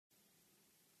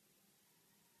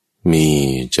มี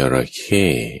จระเข้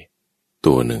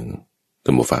ตัวหนึ่งท่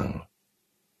านผู้ฟัง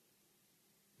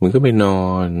มันก็ไปนอ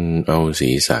นเอาศี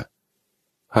รษะ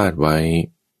พาดไว้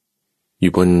อ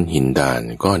ยู่บนหินดาน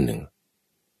ก้อนหนึ่ง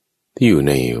ที่อยู่ใ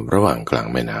นระหว่างกลาง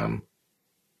แม่น้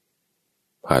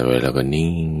ำพาดไว้แล้วก็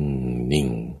นิ่ง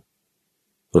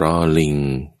รอลิง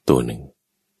ตัวหนึ่ง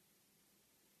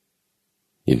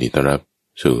ยินดีต้อนรับ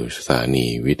สู่สถานี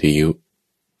วิทยุ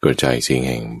กระจายเสียงแ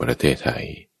ห่งประเทศไทย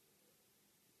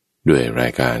ด้วยรา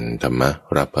ยการธรรม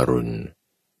รับอรุณ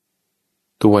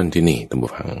ทุกวันที่นี่ท่าน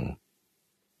ผู้ฟัง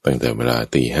ตั้งแต่เวลา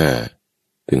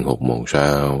 5:00 ถึง 6:00 เช้า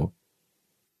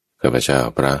ข้าพเจ้า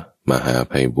พระมหา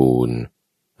ไพบูลย์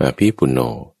อาภีปุณโญ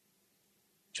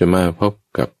จะมาพบ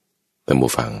กับท่าน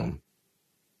ผู้ฟัง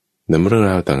นำเรื่อง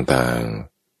ราวต่าง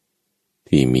ๆ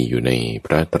ที่มีอยู่ในพ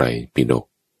ระไตรปิฎก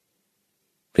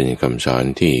เป็นคำสอน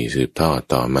ที่สืบทอด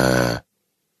ต่อมา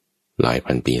หลาย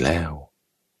พันปีแล้ว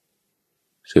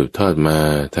สืบทอดมา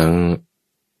ทั้ง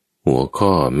หัวข้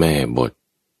อแม่บท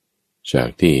จาก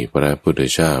ที่พระพุทธ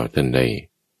เจ้าท่านได้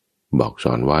บอกส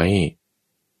อนไว้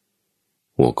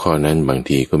หัวข้อนั้นบาง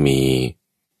ทีก็มี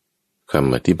ค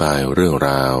ำอธิบายเรื่อง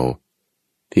ราว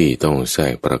ที่ต้องแทร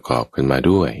กประกอบกันมา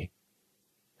ด้วย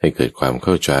ให้เกิดความเ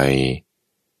ข้าใจ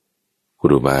ค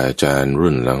รูบาอาจารย์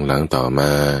รุ่นหลังๆต่อม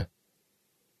า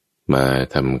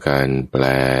ทำการแปล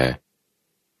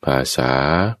ภาษา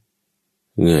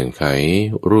เงื่อนไข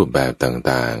รูปแบบ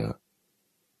ต่าง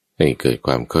ๆให้เกิดค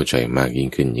วามเข้าใจมากยิ่ง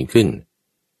ขึ้น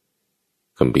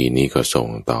คัมภีร์นี้ก็ส่ง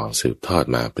ต่อสืบทอด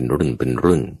มาเป็น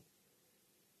รุ่น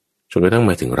จนกระทั่ง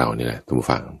มาถึงเรานี่แหละท่านผู้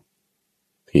ฟัง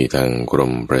ที่ทางกร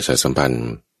มประชาสัมพันธ์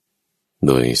โ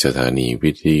ดยสถานี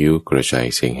วิทยุกระจาย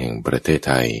เสียงแห่งประเทศไ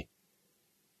ทย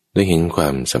ได้เห็นควา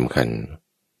มสำคัญ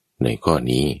ในข้อ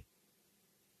นี้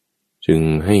จึง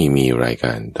ให้มีรายก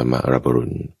ารธรรมรับอรุ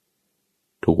ณ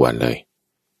ทุกวันเลย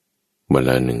วัน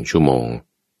ละ1 ชั่วโมง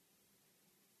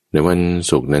ในวัน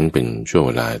ศุกร์นั้นเป็นช่วงเ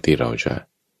วลาที่เราจะ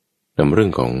นำเรื่อ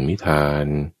งของนิทาน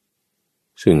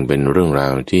ซึ่งเป็นเรื่องรา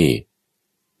วที่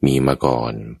มีมาก่อ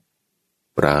น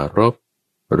ปรารภ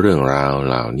เรื่องราว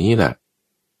เหล่านี้แหละ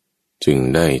จึง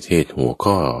ได้เทศหัว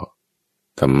ข้อ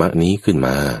ธรรมะนี้ขึ้นม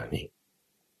านี่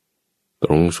ต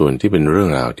รงส่วนที่เป็นเรื่อง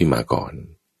ราวที่มาก่อน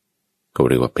ก็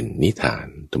เรียกว่าเป็นนิทาน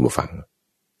ท่านผู้ฟัง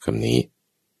คำนี้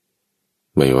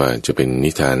ไม่ว่าจะเป็น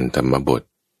นิทานธรรมบท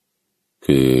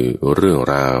คือเรื่อง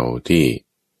ราวที่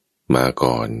มา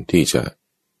ก่อนที่จะ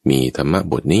มีธรรม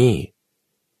บทนี้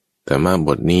ธรรมบ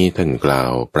ทนี้ท่านกล่า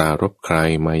วปรารภใคร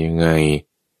มายังไง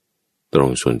ตรง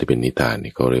ส่วนที่เป็นนิทาน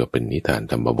นี่เขาเรียกว่าเป็นนิทาน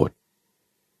ธรรมบท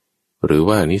หรือ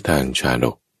ว่านิทานชา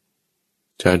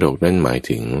ดกนั้นหมาย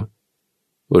ถึง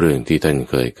เรื่องที่ท่าน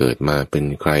เคยเกิดมาเป็น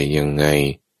ใครยังไง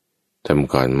ท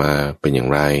ำก่อนมาเป็นอย่าง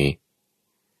ไร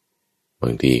บา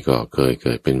งทีก็เคยเ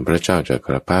กิดเป็นพระเจ้าจัก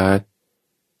รพรรดิ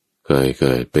เคยเ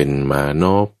กิดเป็นมาน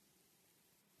พ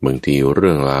บางทีเ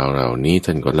รื่องราวเหล่านี้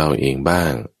ท่านก็เล่าเองบ้า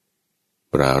ง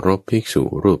ปรารภภิกษุ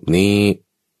รูปนี้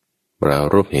ปรา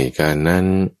รภเหตุการณ์นั้น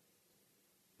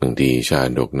บางทีชา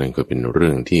ดกนั้นก็เป็นเรื่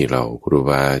องที่เราครู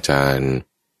บาอาจารย์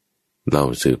เล่า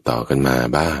สืบต่อกันมา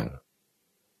บ้าง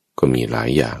ก็มีหลาย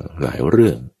อย่างหลายเ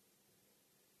รื่อง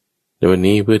ในวัน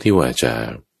นี้เพื่อที่ว่าจะ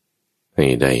ให้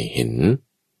ได้เห็น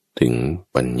ถึง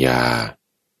ปัญญา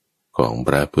ของพ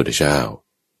ระพุทธเจ้า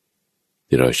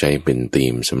ที่เราใช้เป็นธี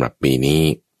มสำหรับปีนี้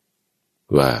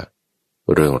ว่า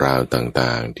เรื่องราวต่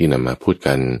างๆที่นำมาพูด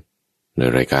กันใน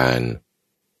รายการ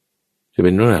จะเ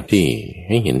ป็นเรื่องราวที่ใ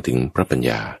ห้เห็นถึงพระปัญ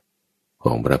ญาข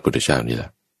องพระพุทธเจ้านี่แหล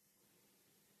ะ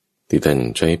ที่ท่าน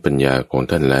ใช้ปัญญาของ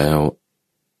ท่านแล้ว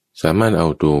สามารถเอา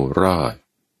ตัวรอด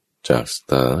จากส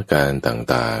ถานการณ์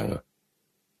ต่าง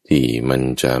ๆที่มัน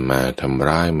จะมาทำ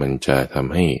ร้ายมันจะท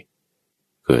ำให้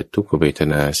เกิดทุกขเวท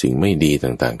นาสิ่งไม่ดี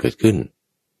ต่างๆเกิดขึ้น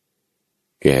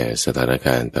แก่สถานก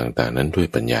ารณ์ต่างๆนั้นด้วย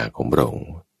ปัญญาของพระองค์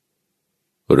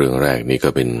เรื่องแรกนี้ก็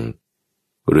เป็น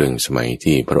เรื่องสมัย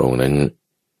ที่พระองค์นั้น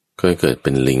เคยเกิดเ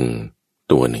ป็นลิง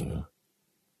ตัวหนึ่ง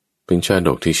เป็นชาด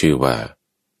กที่ชื่อว่า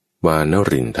วาน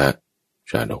รินทะ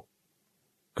ชาดก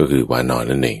ก็คือวานอน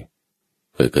นั่นเอง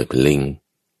เคยเกิดเป็นลิง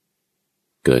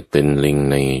เกิดเป็นลิง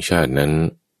ในชาตินั้น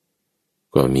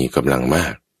ก็มีกำลังมา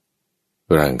ก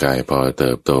ร่างกายพอเ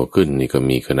ติบโตขึ้นนี่ก็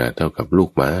มีขนาดเท่ากับลู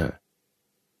กม้า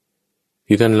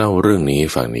ที่ท่านเล่าเรื่องนี้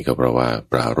ฝั่งนี้ก็เพราะว่า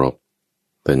ปรารภ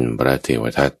เป็นพระเทว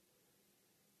ทัต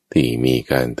ที่มี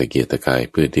การตะเกียกตะกาย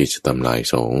เพื่อที่จะทำลาย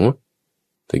สงฆ์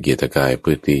ตะเกียกตะกายเ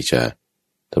พื่อที่จะ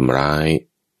ทำร้าย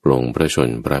ปลงพระชน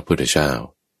พระพุทธเจ้า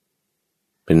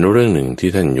เป็นเรื่องหนึ่งที่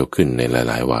ท่านยกขึ้นในห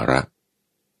ลายๆวาระ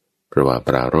เพราะว่าป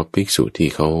รารภภิกษุที่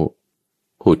เขา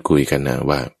พูดคุยกันนะ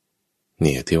ว่าเ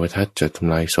นี่ยเทวทัตจะท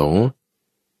ำลายสงฆ์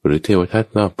หรือเทวทัต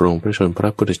ลอบปลงพระชนพระ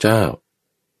พุทธเจ้า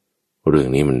เรื่อง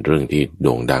นี้มันเรื่องที่โ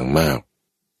ด่งดังมาก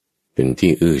เป็น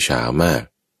ที่อื้อฉาวมาก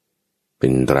เป็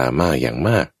นดราม่าอย่างม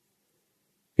าก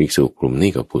ภิกษุกลุ่มนี้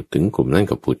ก็พูดถึงกลุ่มนั้น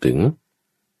ก็พูดถึง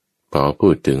พอพู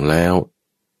ดถึงแล้ว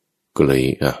ก็เลย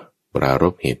ปราร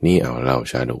ภเหตุนี้เอาเล่า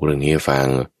ชาดกเรื่องนี้ให้ฟัง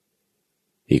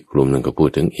อีกกลุ่มหนึ่งก็พูด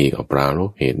ถึงอีกเอาปราร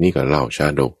ภเหตุนี้ก็เล่าชา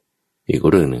ดกอีก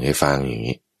เรื่องหนึ่งให้ฟังอย่าง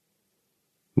นี้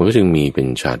มันก็จึงมีเป็น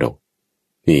ชาดก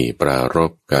ที่ปราร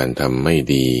ภการทำไม่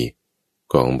ดี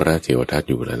ของพระเทวทัต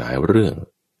อยู่หลายๆเรื่อ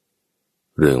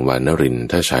งวานริน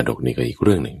ทชาดกนี่ก็อีกเ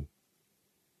รื่องหนึ่ง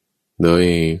โดย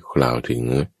กล่าวถึง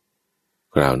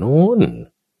คราวโน้น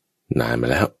นานมา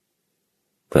แล้ว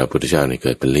พระพุทธเจ้านี่เ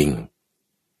กิดเป็นลิ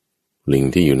ง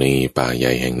ที่อยู่ในป่าให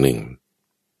ญ่แห่งหนึ่ง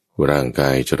ร่างกา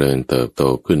ยเจริญเติบโต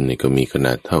ขึ้นนี่ก็มีขน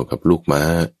าดเท่ากับลูกม้า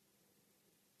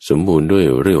สมบูรณ์ด้วย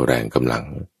เรี่ยวแรงกำลัง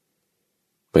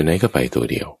ไปไหนก็ไปตัว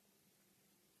เดียว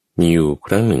มีอยู่ค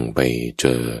รั้งหนึ่งไปเจ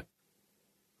อ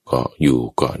เกา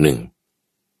ะหนึ่ง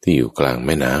ที่อยู่กลางแ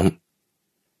ม่น้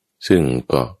ำซึ่ง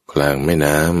เกาะกลางแม่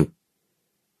น้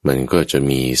ำมันก็จะ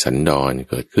มีสันดอน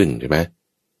เกิดขึ้นใช่ไหม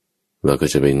แล้วก็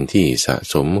จะเป็นที่สะ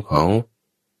สมของ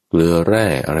เกลือแร่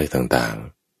อะไรต่าง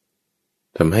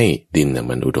ๆทำให้ดิน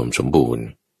มันอุดมสมบูรณ์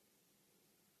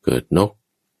เกิดนก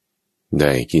ไ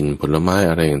ด้กินผลไม้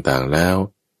อะไรต่างๆแล้ว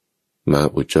มา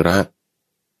อุจจาระ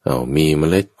มีเม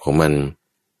ล็ดของมัน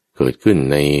เกิดขึ้น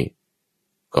ใน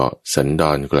เกาะสันด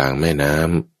อนกลางแม่น้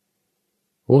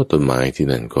ำต้นไม้ที่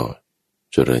นั่นก็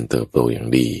เจริญเติบโตอย่าง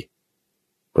ดี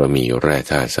เพราะมีแร่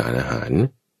ธาตุสารอาหาร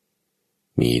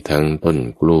มีทั้งต้น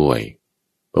กล้วย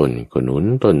ต้นขนุน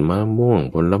ต้นมะม่วง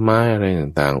ผลไม้อะไร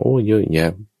ต่างๆเยอะแย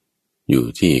ะอยู่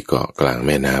ที่เกาะกลางแ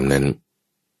ม่น้ำนั้น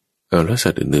แล้วสั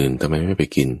ตว์อื่นๆทำไมไม่ไป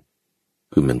กิน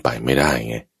คือมันไปไม่ได้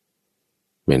ไง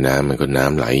แม่น้ำมันก็น้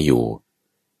ำไหลอยู่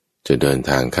จะเดิน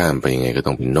ทางข้ามไปยังไงก็ต้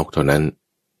องเป็นนกเท่านั้น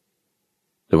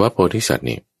แต่ว่าโพธิสัตว์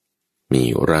นี่มี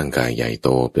ร่างกายใหญ่โต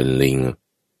เป็นลิง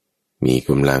มีก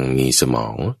ำลังมีสมอ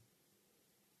ง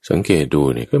สังเกตดู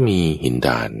เนี่ยก็มีหิน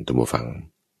ด่านตัวฝั่ง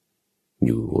อ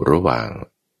ยู่ระหว่าง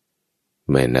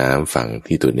แม่น้ำฝั่ง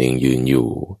ที่ตัวเองยืนอยู่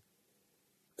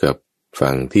กับ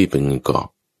ฝั่งที่เป็นเกาะ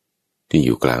ที่อ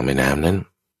ยู่กลางแม่น้ำนั้น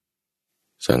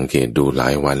สังเกตดูหลา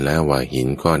ยวันแล้วว่าหิน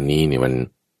ก้อนนี้เนี่ยมัน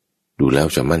ดูแล้ว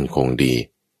จะมั่นคงดี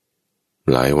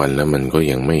หลายวันแล้วมันก็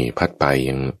ยังไม่พัดไป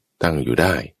ยังตั้งอยู่ไ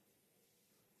ด้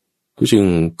ก็จึง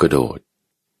กระโดด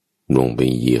ลงไป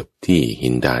เหยียบที่หิ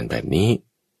นด่านแบบนี้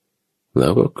แล้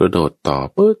วก็กระโดดต่อ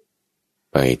ปึ๊ด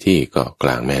ไปที่เกาะกล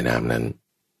างแม่น้ำนั้น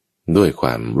ด้วยคว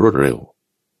ามรวดเร็ว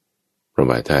เพราะ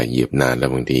ว่าถ้าเหยียบนานแล้ว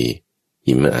บางที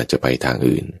หินมันอาจจะไปทาง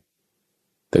อื่น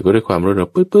แต่ก็ด้วยความรวดเร็ว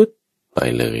ปึ๊ดไป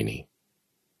เลยนี่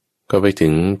ก็ไปถึ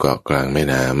งเกาะกลางแม่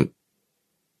น้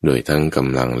ำโดยทั้งก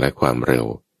ำลังและความเร็ว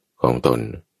ของตน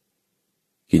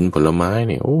กินผลไม้เ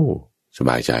นี่ยส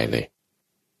บายใจเลย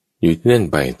อยู่ที่นั่น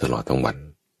ไปตลอดทั้งวัน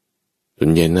จน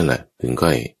เย็นนั่นแหละถึงค่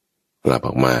อยกลับอ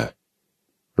อกมา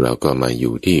แล้วก็มาอ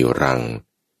ยู่ที่รัง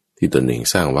ที่ตนเอง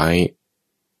สร้างไว้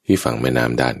ที่ฝั่งแม่น้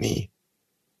ำด้านนี้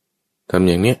ทำ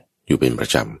อย่างเนี้ยอยู่เป็นปร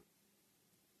ะจ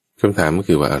ำคำถามก็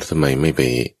คือว่าทำไมไม่ไป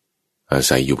อา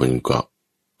ศัยอยู่บนเกาะ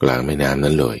กลางแม่น้ำ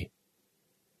นั้นเลย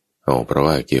เพราะ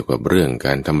ว่าเกี่ยวกับเรื่องก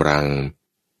ารทำรัง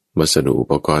วัสดุอุ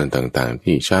ปกรณ์ต่างๆ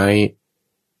ที่ใช้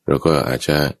แล้วก็อาจจ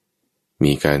ะ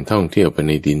มีการท่องเที่ยวไปใ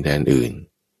นดินแดนอื่น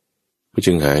ก็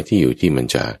จึงหาที่อยู่ที่มัน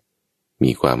จะ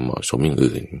มีความเหมาะสมอย่าง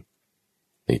อื่น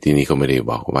ในที่นี้เขาไม่ได้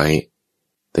บอกไว้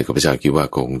แต่ข้าพเจ้าคิดว่า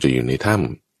คงจะอยู่ในถ้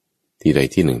ำที่ใด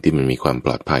ที่หนึ่งที่มันมีความป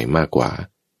ลอดภัยมากกว่า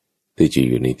ที่จะอ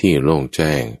ยู่ในที่โล่งแ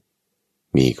จ้ง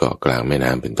มีเกาะกลางแม่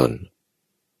น้ำเป็นต้น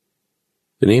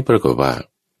ทีนี้ปรากฏว่า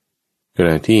ขณ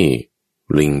ะที่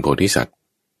ลิงโพธิสัตว์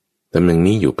ตำแหน่ง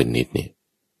นี้อยู่เป็นนิดนี่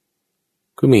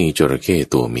ก็มีจระเข้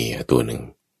ตัวเมียตัวหนึ่ง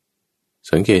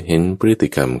สังเกตเห็นพฤติ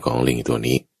กรรมของลิงตัว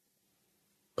นี้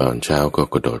ตอนเช้าก็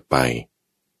กระโดดไป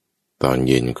ตอนเ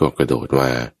ย็นก็กระโดดมา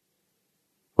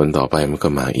วันต่อไปมันก็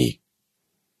มาอีก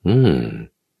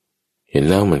เห็น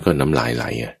แล้วมันก็น้ำลายไหล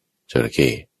จระเข้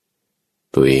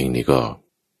ตัวเองนี่ก็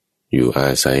อยู่อา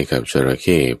ศัยกับจระเ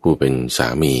ข้ผู้เป็นสา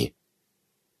มี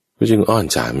ก็จึงอ้อน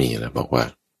สามีแล้วบอกว่า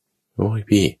โอ้ย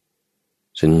พี่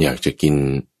ฉันอยากจะกิน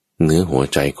เนื้อหัว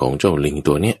ใจของเจ้าลิง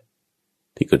ตัวเนี้ย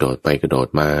ที่กระโดดไปกระโดด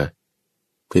มา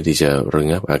เพื่อที่จะระ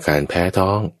งับอาการแพ้ท้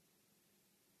อง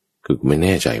คือไม่แ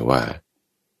น่ใจว่า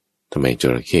ทำไมจ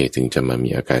ระเข้ถึงจะมามี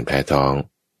อาการแพ้ท้อง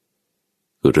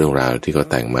คือเรื่องราวที่เขา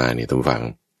แต่งมาเนี่ยต้องฟัง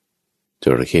จ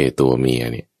ระเข้ตัวเมีย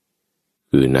เนี่ย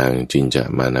คือนางจินจะ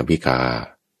มานาภิกา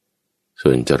ส่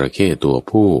วนจระเข้ตัว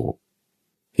ผู้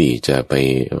ที่จะไป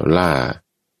ล่า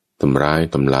ทำร้าย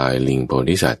ทำลายลิงโพ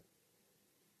ธิสัตว์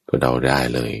ก็เดาได้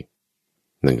เลย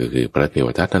นั่นก็คือพระเทว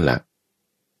ทัตนั่นแหละ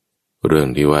เรื่อง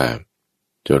ที่ว่า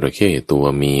จระเข้ตัว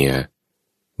เมีย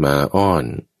มาอ้อน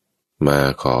มา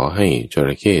ขอให้จร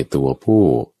ะเข้ตัวผู้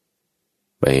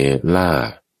ไปล่า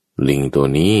ลิงตัว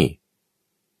นี้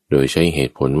โดยใช้เห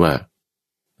ตุผลว่า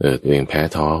ตัวเองแพ้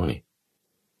ท้องนี่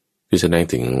คือแสดง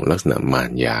ถึงลักษณะมา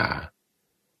ร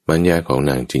ยของ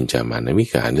นางจินจามานวิ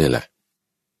กาเนี่ยแหละ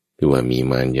คือว่ามี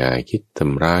มารยาคิดท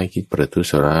ำร้ายคิดประทุ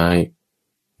ษร้าย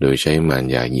โดยใช้มาร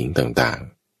ยาหญิงต่าง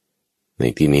ๆใน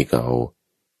ที่นี้ก็เอา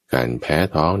การแพ้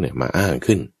ท้องเนี่ยมาอ้าง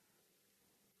ขึ้น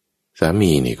สา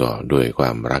มีนี่ก็ด้วยคว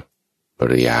ามรักภร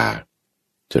รยา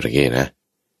จระเข้นะ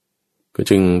ก็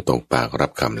จึงตกปากรั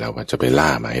บคำแล้วว่าจะไปล่า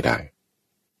มาให้ได้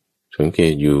สังเก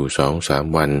ตอยู่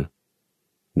2-3 วัน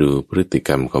ดูพฤติก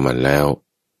รรมของมันแล้ว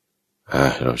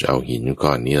เราจะเอาหินก้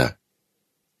อนนี้ล่ะ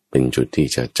เป็นจุดที่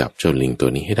จะจับเจ้าลิงตัว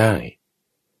นี้ให้ได้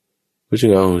ก็จึ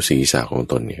งเอาศีรษะของ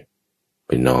ตนเนี่ยไ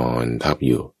ปนอนทับอ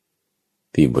ยู่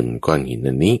ที่บนก้อนหิน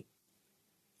นั้นนี้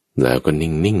แล้วก็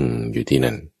นิ่งๆอยู่ที่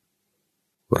นั่น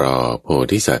รอโพ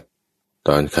ธิสัตว์ต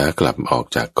อนขากลับออก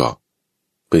จากเกาะ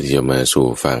เพื่อที่จะมาสู่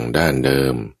ฝั่งด้านเดิ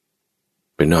ม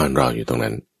ไปนอนรออยู่ตรง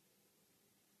นั้น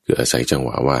คืออาศัยจังหว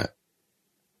ะว่า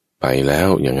ไปแล้ว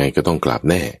ยังไงก็ต้องกลับ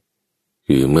แน่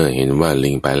คือเมื่อเห็นว่าลิ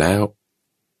งไปแล้ว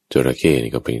จระเข้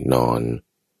นี่ก็ไปนอน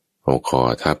เอาคอ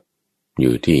ทับอ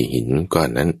ยู่ที่หินก้อน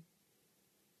นั้น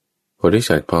โพธิ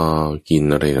สัตว์พอกิน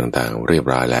อะไรต่างๆเรียบ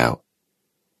ร้อยแล้ว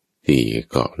ที่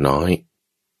เกาะน้อย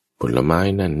ผลไม้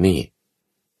นั่นนี่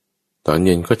ตอนเ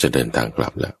ย็นก็จะเดินทางกลั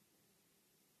บแล้ว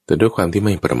แต่ด้วยความที่ไ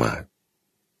ม่ประมาท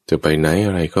จะไปไหนอ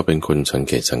ะไรก็เป็นคนสังเ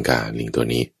กตสังกาลิงตัว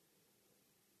นี้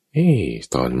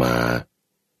ตอนมา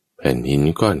แผ่นหิน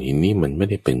ก้อนหินนี้มันไม่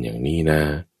ได้เป็นอย่างนี้นะ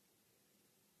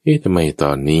ทำไมต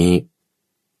อนนี้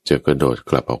จะกระโดด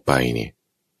กลับออกไปเนี่ย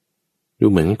ดู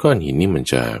เหมือนก้อนหินนี้มัน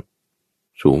จะ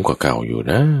สูงกว่าเก่าอยู่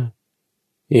นะ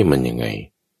มันยังไง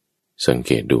สังเ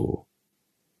กต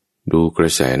ดูกร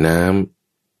ะแสน้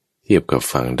ำเทียบกับ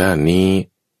ฝั่งด้านนี้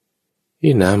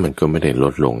น้ำมันก็ไม่ได้ล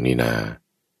ดลงนี่นา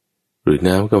หรือ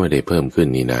น้ำก็ไม่ได้เพิ่มขึ้น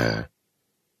นี่นา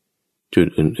จุด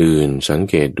อื่นๆสัง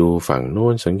เกตดูฝั่งโน้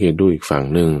นสังเกตดูอีกฝั่ง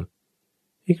หนึ่ง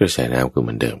กระแสน้ำก็เห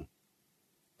มือนเดิม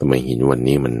ทำไมหินวัน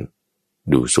นี้มัน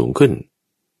ดูสูงขึ้น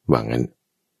ว่างั้น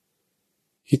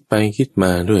คิดไปคิดม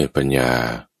าด้วยปัญญา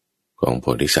ของโพ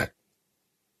ธิสัตว์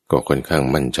ก็ค่อนข้าง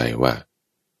มั่นใจว่า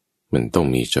มันต้อง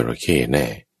มีจระเข้แน่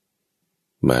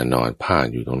มานอนพาด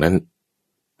อยู่ตรงนั้น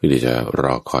เพื่อที่จะร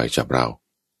อคอยจับเรา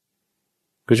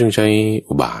ก็จึงใช้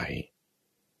อุบาย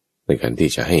ในการที่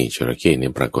จะให้จระเข้เนี่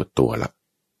ยปรากฏตัวละ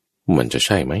มันจะใ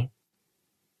ช่ไหม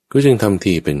ก็จึงทำ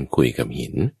ทีเป็นคุยกับหิ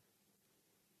น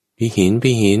พี่หิน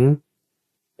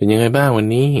เป็นยังไงบ้างวัน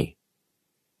นี้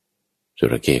จ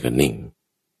ระเข้ก็นิ่ง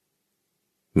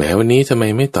แหมวันนี้ทำไม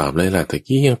ไม่ตอบเลยล่ะตะ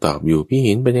กี้ยังตอบอยู่พี่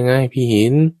หินเป็นยังไงพี่หิ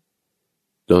น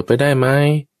โดดไปได้ไหม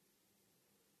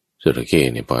จระเข้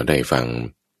เนี่ยพอได้ฟัง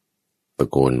ตะ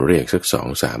โกนเรียกสัก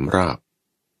2-3 รอบ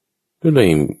ก็เลย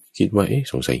คิดว่า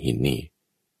สงสัยหินนี่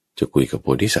จะคุยกับโพ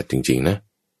ธิสัตว์จริงๆนะ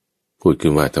พูดขึ้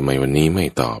นว่าทำไมวันนี้ไม่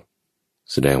ตอบ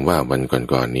แสดงว่าวัน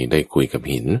ก่อนๆนี้ได้คุยกับ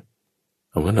หิน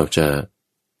เอางั้นเราจะ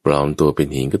ปลอมตัวเป็น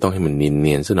หินก็ต้องให้มันเ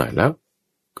นียนๆซะหน่อยแล้ว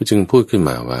ก็จึงพูดขึ้น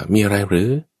มาว่ามีอะไรหรือ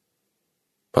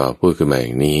พอพูดขึ้นมาอย่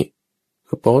างนี้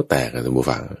ก็โป๊แตกท่านผู้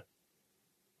ฟัง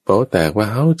โป๊แตกว่า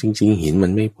จริงๆหินมั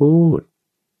นไม่พูด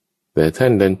แต่ท่า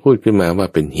นดันพูดขึ้นมาว่า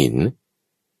เป็นหิน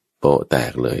โป๊แต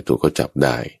กเลยตัวก็จับไ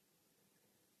ด้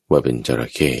ว่าเป็นจระ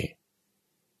เข้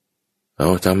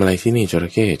ทำอะไรที่นี่จระ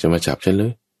เข้จะมาจับฉันหรื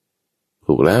อ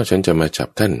ถูกแล้วฉันจะมาจับ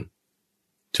ท่า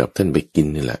นไปกิน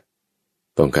นี่แหละ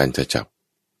ต้องการจะจับ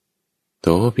โ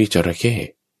ธ่พี่จระเข้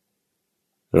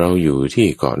เราอยู่ที่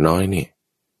เกาะน้อยนี่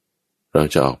เรา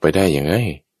จะออกไปได้ยังไง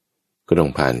ก็ต้อ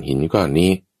งผ่านหินก้อน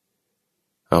นี้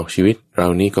เอาชีวิตเรา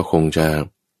นี้ก็คงจะ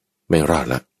ไม่รอด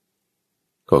ละ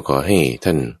ก็ขอให้ท่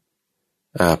าน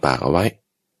อ้าปากเอาไว้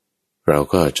เรา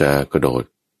ก็จะกระโดด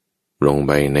ลงไ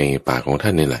ปในปากของท่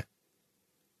านนี่แหละ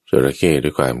จระเข้ด้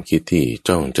วยความคิดที่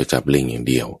จ้องจะจับลิงอย่าง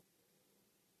เดียว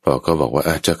พอเขาบอกว่า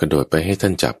อาจจะกระโดดไปให้ท่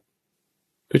านจับ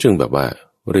ก็จึงแบบว่า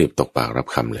รีบตกปากรับ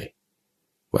คำเลย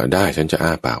ว่าได้ฉันจะอ้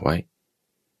าปากไว้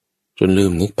จนลื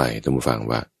มนึกไปท่านผู้ฟัง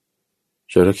ว่า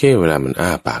จระเข้เวลามันอ้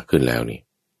าปากขึ้นแล้วนี่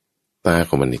ตาข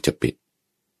องมันนี่จะปิด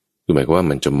คือหมายความว่า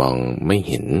มันจะมองไม่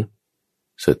เห็น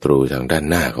ศัตรูทางด้าน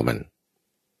หน้าของมัน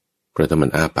เพราะถ้ามัน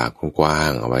อ้าปากกว้า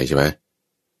งๆเอาไว้ใช่ไหม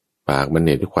ปากมันเ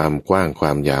นี่ยด้วยความกว้างคว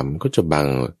ามยาวก็จะบัง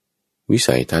วิ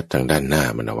สัยทัศน์ทางด้านหน้า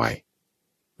มันเอาไว้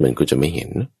มันก็จะไม่เห็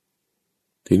น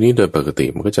ทีนี้โดยปกติ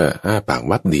มันก็จะอ้าปาก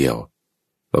วับเดียว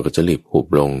เราก็จะรีบหุบ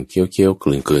ลงเคี้ยวๆก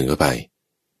ลืนเข้าไป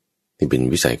นี่เป็น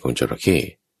วิสัยของจระเข้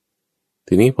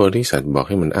ทีนี้โพธิสัตว์บอก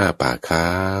ให้มันอ้าปากค้า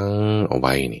งเอาไ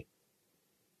ว้นี่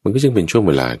มันก็จึงเป็นช่วงเ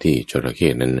วลาที่จระเข้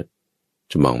นั้น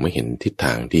จะมองไม่เห็นทิศท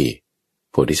างที่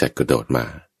โพธิสัตว์กระโดดมา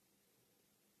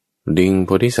ลิงโพ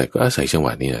ธิสัตว์ก็อาศัยจังหว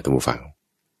ะนี้แหละท่านผู้ฟัง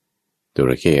จ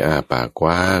ระเข้อ้าปากก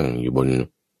ว้างอยู่บน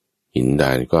หินด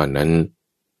านก้อนนั้น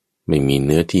ไม่มีเ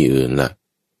นื้อที่อื่นละ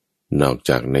นอก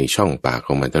จากในช่องปากข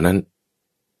องมันเท่านั้น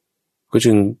ก็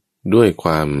จึงด้วยค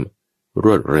วามร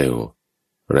วดเร็ว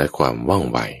และความว่อง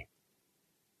ไว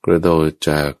กระโดด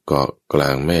จากเกาะกลา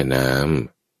งแม่น้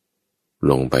ำ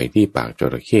ลงไปที่ปากจ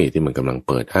ระเข้ที่มันกำลังเ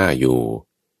ปิดอ้าอยู่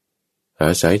อ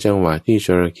าศัยจังหวะที่จ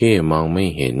ระเข้มองไม่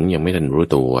เห็นยังไม่ทันรู้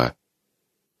ตัว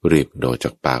รีบโดดจา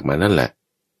กปากมานั่นแหละ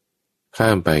ข้า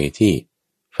มไปที่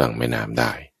ฝั่งแม่น้ำไ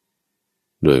ด้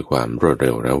ด้วยความรวดเ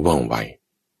ร็วและว่องไว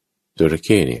จระเ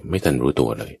ข้เนี่ยไม่ทันรู้ตัว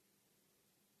เลย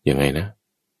ยังไงนะ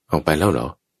เอาไปแล้วเหรอ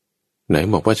ไหน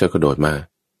บอกว่าจะกระโดดมา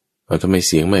เอาทำไมเ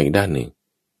สียงมาอีกด้านหนึ่ง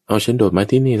เอาฉันโดดมา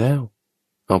ที่นี่แล้ว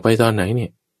เอาไปตอนไหนเนี่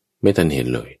ยไม่ทันเห็น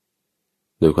เลย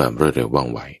ด้วยความรวดเร็วว่อง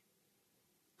ไว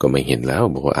ก็ไม่เห็นแล้ว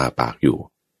บอกว่าอาปากอยู่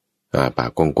อาปา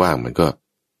กกว้างๆมันก็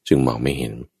จึงมองไม่เห็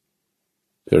น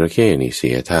จระเข้นี่เสี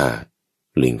ยท่า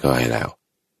ลิงก็ให้แล้ว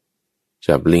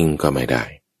จับลิงก็ไม่ได้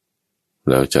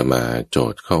แล้วจะมาโจ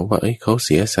ทย์เขาว่าเขาเ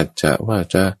สียสัจจะว่า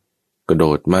จะกระโด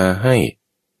ดมาให้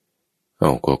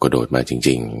ก็กระโดดมาจ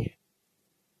ริง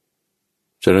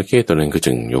ๆจระเข้ตัวนั้นก็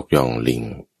จึงยกย่องลิง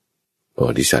โพ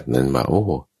ธิสัตว์นั้นว่าโอ้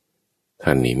ท่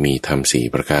านนี่มีธรรม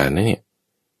4ประการนะเนี่ย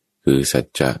คือสัจ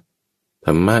จะธ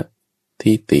รรมะ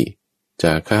ทิฏฐิจ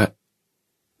าคะ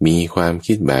มีความ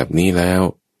คิดแบบนี้แล้ว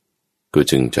ก็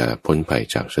จึงจะพ้นภัย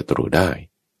จากศัตรูได้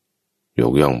ย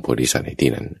กย่องโพธิสัตว์ในที่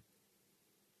นั้น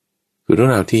คือเรื่อ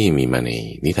งราวที่มีมาใน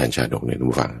นิทานชาดกเนี่ยท่าน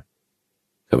ผู้ฟัง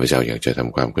ข้าพเจ้าอยากจะท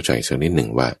ำความเข้าใจสักนิดหนึ่ง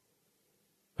ว่า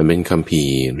มันเป็นคัมภี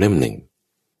ร์เล่มหนึ่ง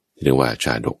ที่เรียกว่าช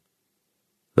าดก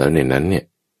แล้วในนั้นเนี่ย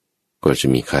ก็จะ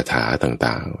มีคาถา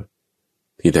ต่าง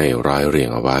ๆที่ได้ร้อยเรียง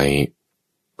เอาไว้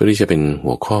เพื่อที่จะเป็น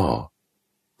หัวข้อ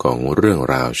ของเรื่อง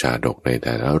ราวชาดกในแ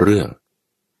ต่ละเรื่อง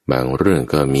บางเรื่อง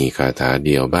ก็มีคาถาเ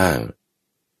ดียวบ้าง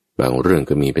บางเรื่อง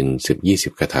ก็มีเป็น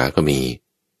10-20คาถาก็มี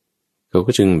เขา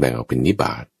ก็จึงแบ่งออกเป็นนิบ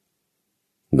าต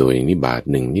โดยนิบาต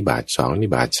1นิบาต2นิ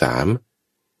บาต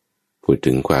3พูด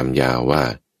ถึงความยาวว่า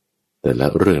แต่ละ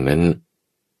เรื่องนั้น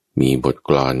มีบทก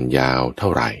ลอนยาวเท่า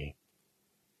ไหร่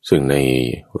ซึ่งใน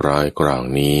ร้อยกลอน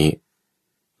นี้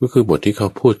ก็คือบทที่เขา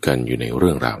พูดกันอยู่ในเ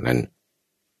รื่องราวนั้น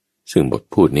ซึ่งบท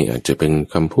พูดนี้อาจจะเป็น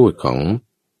คำพูดของ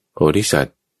โพธิสัต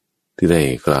ว์ที่ได้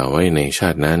กล่าวไว้ในชา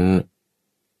ตินั้น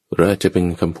หรืออาจจะเป็น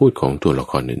คำพูดของตัวละ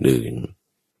ครอื่น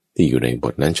ๆที่อยู่ในบ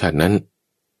ทนั้นชาตินั้น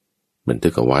บันทึ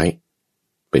กเอาไว้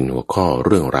เป็นหัวข้อเ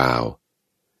รื่องราว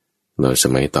โดยส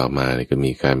มัยต่อมาก็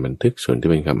มีการบันทึกส่วนที่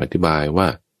เป็นคำอธิบายว่า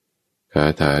คา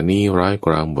ถานี้ร้อยก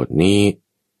ลอนบทนี้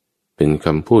เป็นค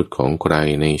ำพูดของใคร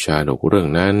ในชาดกเรื่อง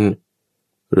นั้น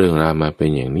เรื่องราวมาเป็น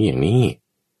อย่างนี้อย่างนี้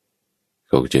เ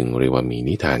ขาจึงเรียกว่ามี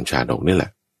นิทานชาดกนี่แหล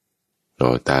ะโด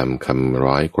ยตามคำ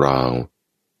ร้อยกลอน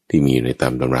ที่มีอยู่ในตา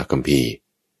มตำราคัมภีร์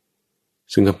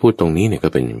ซึ่งคำพูดตรงนี้เนี่ยก็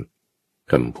เป็น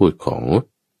คำพูดของ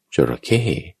จระเข้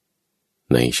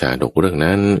ในชาดกเรื่อง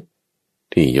นั้น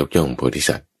ที่ยกย่องโพธิ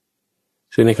สัตว์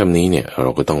ซึ่งในคำนี้เนี่ยเร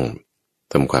าก็ต้อง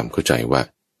ทำความเข้าใจว่า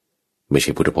ไม่ใ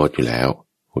ช่พุทธพจน์อยู่แล้ว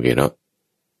โอเคเนาะ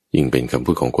ยิ่งเป็นคำ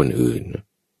พูดของคนอื่น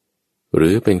หรื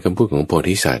อเป็นคำพูดของโพ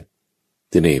ธิสัตว์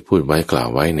ที่ได้พูดไว้กล่าว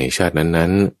ไว้ในชาตินั้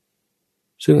น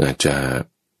ๆซึ่งอาจจะ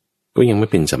ก็ยังไม่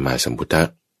เป็นสัมมาสัมพุทธะ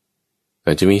อ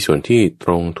าจจะมีส่วนที่ต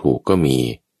รงถูกก็มี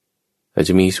อาจจ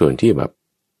ะมีส่วนที่แบบ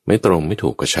ไม่ตรงไม่ถู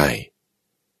กก็ใช่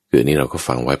คือนี้เราก็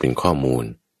ฟังไว้เป็นข้อมูล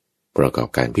ประกอบ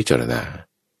การพิจารณา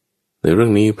ในเรื่อ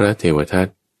งนี้พระเทวทัต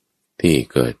ที่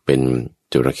เกิดเป็น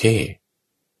จระเข้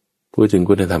พูดถึง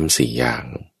คุณธรรม4อย่าง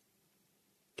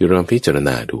จะลองพิจารณ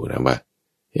าดูนะว่า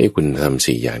คุณธรรม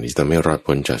4อย่างนี้จะทำให้รอด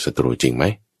พ้นจากศัตรูจริงไหม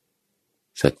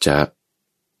สัจจะ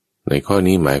ในข้อ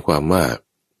นี้หมายความว่า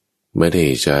ไม่ได้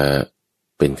จะ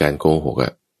เป็นการโกหก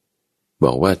บ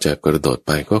อกว่าจะกระโดดไ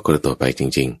ปก็กระโดดไปจ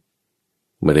ริง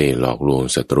ๆไม่ได้หลอกลวง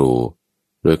ศัตรู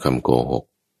ด้วยคำโกหก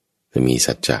แต่มี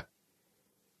สัจจะ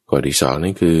ข้อที่2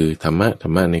นั่นคือธรร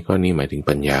มะในข้อนี้หมายถึง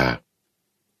ปัญญา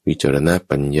วิจารณ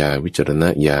ปัญญาวิจารณ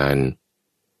ญาณ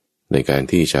ในการ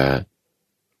ที่จะ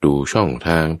ดูช่องท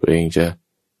างตัวเองจะ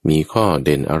มีข้อเ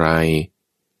ด่นอะไร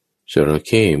จระเ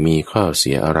ข้มีข้อเ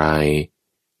สียอะไร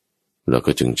แล้ว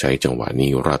ก็จึงใช้จังหวะนี้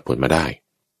รอดพ้นมาได้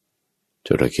จ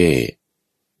ระเข้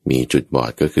มีจุดบอ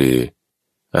ดก็คือ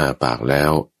อ้าปากแล้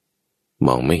วม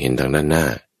องไม่เห็นทางด้านหน้า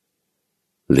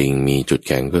ลิงมีจุดแ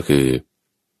ข็งก็คือ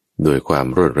ด้วยความ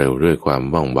รวดเร็วด้วยความ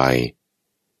ว่องไว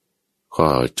ข้อ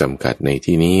จำกัดใน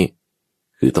ที่นี้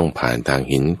คือต้องผ่านทาง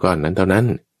หินก้อนนั้นเท่านั้น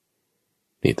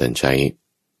นี่ท่านใช้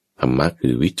ธรรมะคื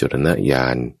อวิจารณญา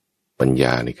ณปัญญ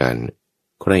าในการ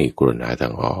ใคร่ครวญหาทา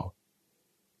งออก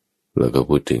แล้วก็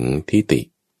พูดถึงทิฏ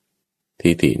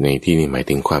ฐิในที่นี้หมาย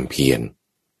ถึงความเพียร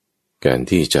การ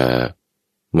ที่จะ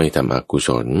ไม่ทำอกุศ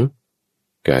ล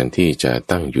การที่จะ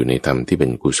ตั้งอยู่ในธรรมที่เป็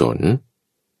นกุศล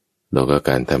แล้วก็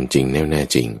การทำจริงแน่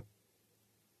จริง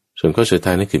ส่วนข้อสุดท้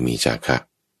ายนั่นคือมีจาคะ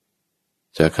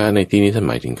จาคะในที่นี้ท่าน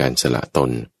หมายถึงการสละต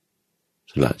น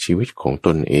สละชีวิตของต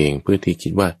นเองเพื่อที่คิ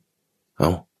ดว่า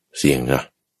เสี่ยงนะ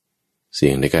เสี่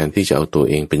ยงในการที่จะเอาตัว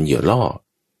เองเป็นเหยื่อล่อ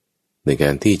ในกา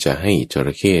รที่จะให้จร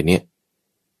ะเข้เนี่ย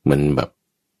มันแบบ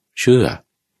เชื่อ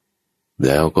แ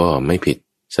ล้วก็ไม่ผิด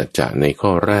สัจจะในข้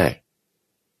อแรก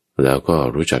แล้วก็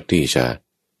รู้จักที่จะ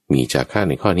มีจาคะ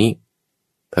ในข้อนี้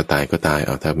ถ้าตายก็ตาย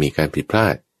ถ้ามีการผิดพลา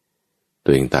ดตั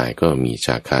วเองตายก็มีจ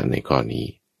าคะในข้อนี้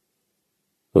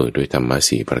โดยธรรมะ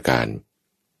4ประการ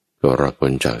ก็รอดพ้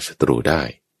นจากศัตรูได้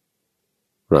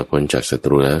รอดพ้นจากศัต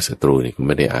รูแล้วศัตรูนี่ก็ไ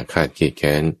ม่ได้อาฆาตเกลียดแ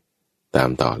ค้นตาม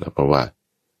ต่อแล้วเพราะว่า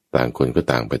ต่างคนก็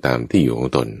ต่างไปตามที่อยู่ขอ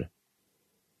งตน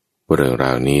เรื่องร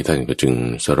าวนี้ท่านก็จึง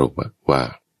สรุปว่า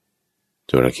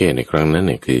จระเข้ในครั้งนั้นเ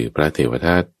นี่ยคือพระเทว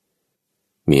ทัต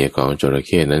เมียของจระเ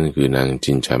ข้นั้นคือนาง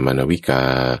จินชามานวิกา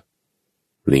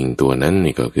ลิงตัวนั้น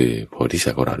นี่ก็คือโพธิสั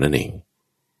ตว์ของเรานั่นเอง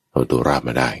เอาตัวราบม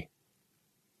าได้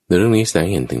ในเรื่องนี้แสดง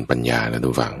เห็นถึงปัญญานะทุ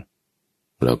กฝัง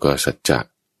แล้วก็สัจจะ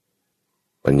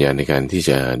ปัญญาในการที่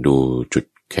จะดูจุด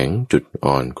แข็งจุด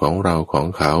อ่อนของเราของ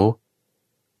เขา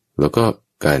แล้วก็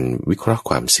การวิเคราะห์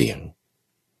ความเสี่ยง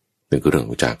นั่นคือเรื่อง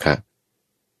ของจาคะ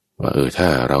ว่าถ้า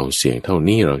เราเสี่ยงเท่า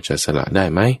นี้เราจะสละได้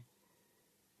ไหม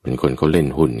เป็นคนเขาเล่น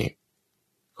หุ้นเนี่ย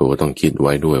เขาก็ต้องคิดไ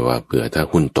ว้ด้วยว่าเผื่อถ้า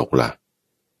หุ้นตกล่ะ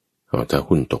ถ้า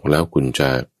หุ้นตกแล้วคุณจะ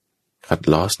คัด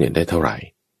ลอสเนี่ยได้เท่าไหร่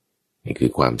นี่คื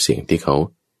อความเสี่ยงที่เขา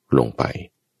ลงไป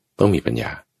ต้องมีปัญญ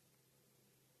า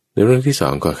ในเรื่องที่สอ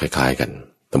งก็คล้ายๆกัน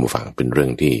ท่านผู้ฟังเป็นเรื่อ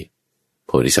งที่โพ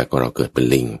ธิสัตว์ของเราเกิดเป็น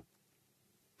ลิง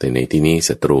แต่ในที่นี้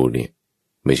ศัตรูเนี่ย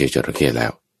ไม่ใช่จระเข้แล้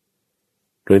ว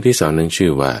เรื่องที่สองนั้นชื่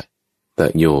อว่าตะ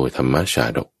โยธรรมชา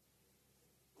ดก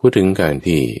พูดถึงการ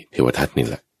ที่เทวทัตนี่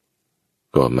แหละ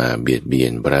ก็มาเบียดเบีย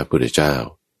นพระพุทธเจ้า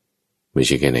ไม่ใ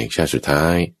ช่แค่ในชาติสุดท้า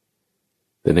ย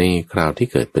แต่ในคราวที่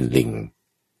เกิดเป็นลิง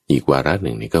อีกวาระห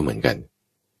นึ่งนี่ก็เหมือนกัน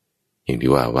อย่าง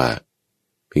ที่ว่า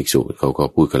ภิกษุเขาก็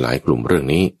พูดกันหลายกลุ่มเรื่อง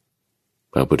นี้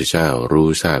พระพุทธเจ้ารู้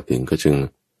ทราบถึงก็จึง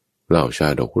เล่าชา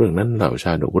ดกเรื่องนั้นเล่าช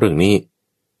าดกเรื่องนี้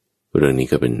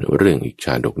ก็เป็นเรื่องอีกช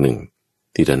าดกหนึ่ง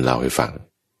ที่ท่านเล่าให้ฟัง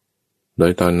โด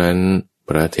ยตอนนั้นพ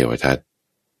ระเทวทัต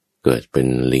เกิดเป็น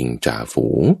ลิงจ่าฝู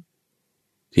ง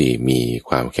ที่มีค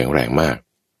วามแข็งแรงมาก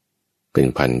เป็น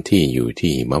พันธุ์ที่อยู่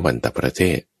ที่หิมวันตประเท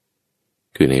ศ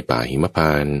คือในป่าหิมพ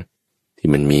านต์ที่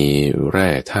มันมีแร่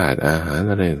ธาตุอาหาร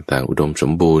อะไรต่างๆอุดมส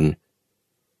มบูรณ์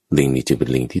ลิงนี้จึงเป็น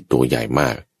ลิงที่ตัวใหญ่ม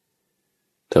าก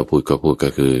ถ้าพูดก็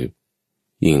คือ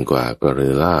ยิ่งกว่ากอริ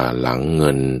ลลาหลังเ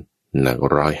งินหนัก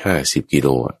150 กิโล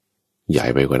ใหญ่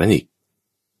ไปกว่านั้นอีก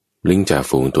ลิงจ่า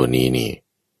ฝูงตัวนี้นี่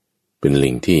เป็นลิ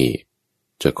งที่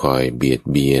จะคอยเบียด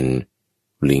เบียน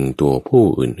ลิงตัวผู้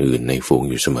อื่นๆในฝูง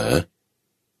อยู่เสมอ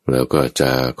แล้วก็จ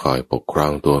ะคอยปกครอ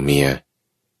งตัวเมีย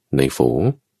ในฝูง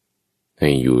ให้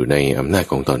อยู่ในอำนาจ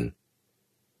ของตน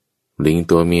ลิง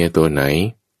ตัวเมียตัวไหน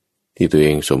ที่ตัวเอ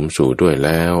งสมสู่ด้วยแ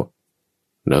ล้ว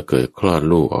เกิดคลอด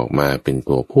ลูกออกมาเป็น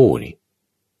ตัวผู้นี่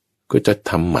ก็จะ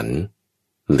ทำหมัน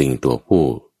ลิงตัวผู้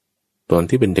ตอน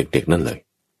ที่เป็นเด็กๆนั่นเลย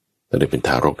ตอนที่เป็นท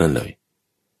ารกนั่นเลย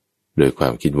โดยควา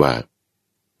มคิดว่า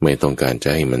ไม่ต้องการจะ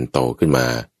ให้มันโตขึ้นมา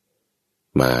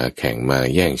แข่งมา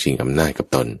แย่งชิงอำนาจกับ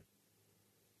ตน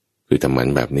คือทำหมัน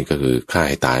แบบนี้ก็คือฆ่า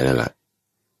ให้ตายนั่นแหละ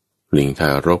ลิงทา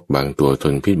รกบางตัวท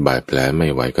นพิษบาดแผลไม่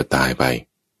ไหวก็ตายไป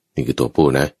นี่คือตัวผู้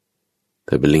นะแ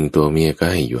ต่เป็นลิงตัวเมียก็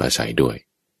ให้อยู่อาศัยด้วย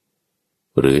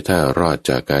หรือถ้ารอด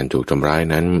จากการถูกทำร้าย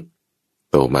นั้น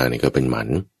โตมาเนี่ยก็เป็นห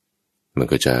มัน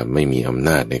ก็จะไม่มีอำน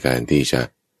าจในการที่จะ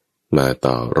มา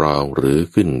ต่อรองหรือ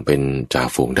ขึ้นเป็นจ่า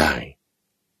ฝูงได้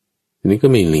ทีนี้ก็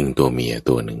มีลิงตัวเมีย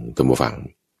ตัวหนึ่งตัวผู้ฟัง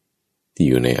ที่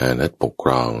อยู่ในอานัตปกค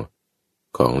รอง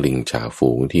ของลิงจ่าฝู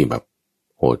งที่แบบ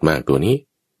โหดมากตัวนี้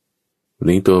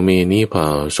ลิงตัวเมียนี้พอ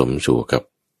สมสู่กับ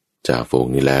จ่าฝูง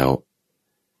นี้แล้ว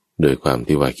โดยความ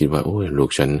ที่ว่าคิดว่าโอ้ยลู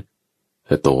กฉัน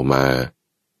ถ้าโตมา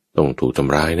ต้องถูกท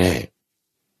ำร้ายแน่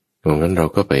ดังนั้นเรา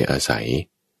ก็ไปอาศัย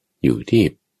อยู่ที่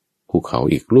ภูเขา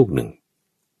อีกลูกหนึ่ง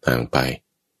ห่างไป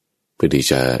เพื่อที่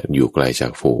จะอยู่ไกลจา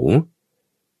กฝูง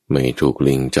ไม่ถูก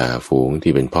ลิงจ่าฝูง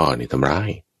ที่เป็นพ่อนี่ทำร้าย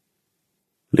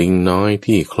ลิงน้อย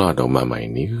ที่คลอดออกมาใหม่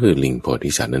นี้ก็คือลิงโพ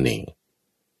ธิสัตว์นั่นเอง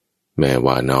แม่ว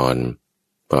านอน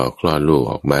พอคลอดลูก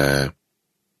ออกมา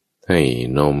ให้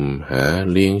นมหา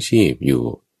เลี้ยงชีพอยู่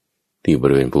ที่บ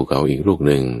ริเวณภูเขาอีกลูก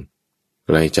หนึ่งไ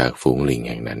กลจากฝูงลิง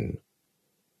แห่งนั้น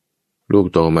ลูก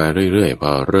โตมาเรื่อยๆพ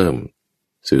อเริ่ม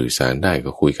สื่อสารได้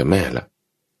ก็คุยกับแม่ละ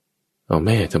เอาแ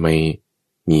ม่ทำไม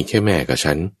มีแค่แม่กับ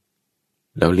ฉัน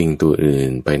แล้วลิงตัวอื่น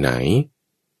ไปไหน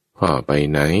พ่อไป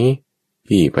ไหน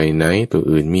พี่ไปไหนตัว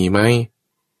อื่นมีไหม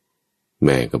แ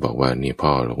ม่ก็บอกว่านี่พ่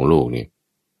อของลูกนี่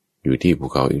อยู่ที่ภู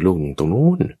เขาอีกลูกหนึ่งตรง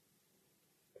นู้น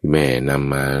ที่แม่น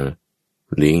ำมา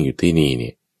เลี้ยงอยู่ที่นี่เ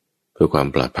นี่ยเพื่อความ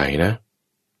ปลอดภัยนะ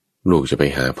ลูกจะไป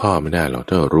หาพ่อไม่ได้หรอก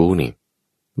ถ้ารู้นี่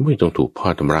ไม่ต้องถูกพ่อ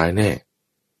ทำร้ายแน่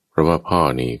เพราะว่าพ่อ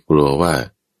นี่กลัวว่า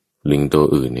ลิงตัว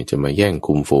อื่นเนี่ยจะมาแย่ง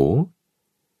คุมฝูง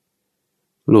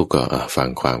ลูกก็ฟัง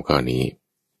ความข้อนี้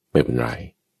ไม่เป็นไร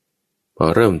พอ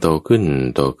เริ่มโตขึ้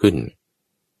น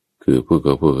คือพูด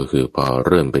ก็คือพอเ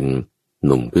ริ่มเป็นห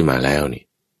นุ่มขึ้นมาแล้วนี่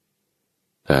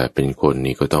ถ้าเป็นคน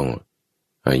นี่ก็ต้อง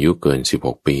อายุเกิน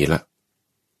16ปีละ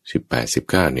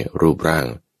18-19เนี่ยรูปร่าง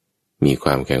มีคว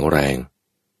ามแข็งแรง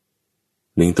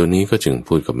ลิงตัวนี้ก็จึง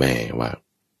พูดกับแม่ว่า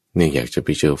เนี่ยอยากจะไป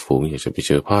เจอฝูงอยากจะไปเ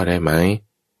จอพ่อได้ไหม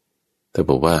แต่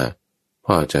บอกว่า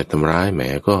พ่อจะทำร้ายแม่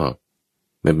ก็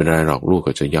ไม่เป็นไรหรอกลูก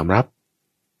ก็จะยอมรับ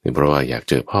เพราะว่าอยาก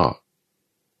เจอพ่อ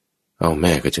เอาแ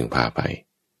ม่ก็จึงพาไป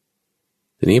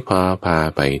ทีนี้พอพา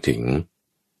ไปถึง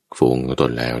ฝูงของต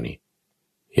นแล้วนี่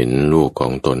เห็นลูกขอ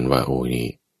งตนว่าโอ้นี่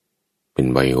เป็น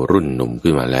วัยรุ่นหนุ่ม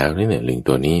ขึ้นมาแล้วเนี่ยลิง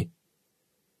ตัวนี้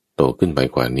โตขึ้นไป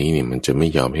กว่านี้นี่มันจะไม่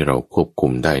ยอมให้เราควบคุ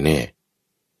มได้แน่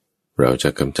เราจะ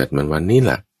กำจัดมันวันนี้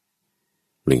ล่ะ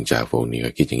ลิงจ่าฝูงนี่ก็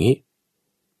คิดอย่างนี้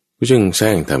ก็จึงแซ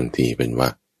งทำทีเป็นว่า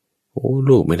โอ้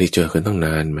ลูกไม่ได้เจอกันตั้งน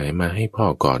านแหมมาให้พ่อ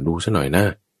กอดดูซะหน่อยนะ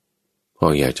พ่อ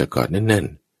อยากจะกอดแน่น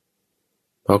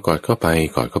ๆพอกอดเข้าไป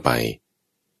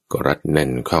ก็รัดแน่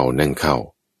นเข้า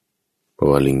เพราะ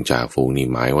ว่าลิงจ่าฝูงนี่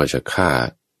หมายว่าจะฆ่า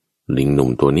ลิงหนุ่ม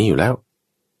ตัวนี้อยู่แล้ว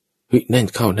เฮ้ยแน่น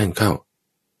เข้า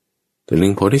แต่ลิ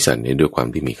งโพธิสัตว์เนี่ยด้วยความ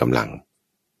ที่มีกำลัง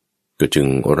ก็จึง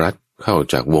รัดเข้า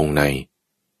จากวงใน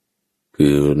คื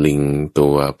อลิงตั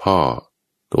วพ่อ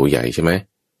ตัวใหญ่ใช่ไหม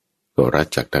ก็รัด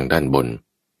จากทางด้านบน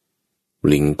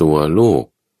ลิงตัวลูก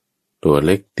ตัวเ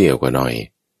ล็กเตี้ยกว่าหน่อย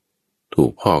ถู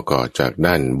กพ่อกอดจาก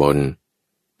ด้านบน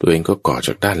ตัวเองก็กอดจ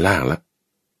ากด้านล่างละ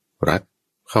รัด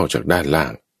เข้าจากด้านล่า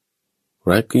ง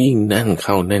รัดก็ยิ่งแน่นเ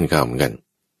ข้าเหมือนกัน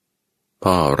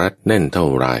พ่อรัดแน่นเท่า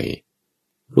ไร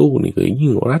ลูกนี่ก็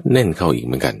ยิ่งรัดแน่นเข้าอีกเ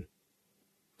หมือนกัน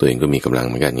ตัวเองก็มีกำลัง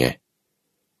เหมือนกันไง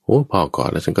โอ้พ่อกอด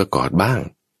แล้วฉันก็กอดบ้าง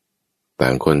ต่า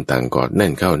งคนต่างกอดแน่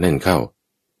นเข้า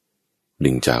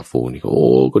ลิงจ่าฝูงนี่ก็โอ้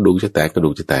กระดูกจะแตก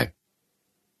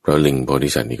เพราะลิงโพธิ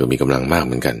สัตว์นี่ก็มีกำลังมากเ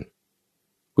หมือนกัน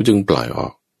ก็จึงปล่อยออ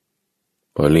ก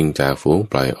พอลิงจ่าฝูง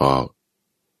ปล่อยออก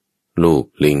ลูก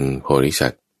ลิงโพธิสั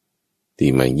ตว์ที่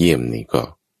มาเยี่ยมนี่ก็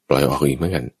ปล่อยออกอีกเหมือ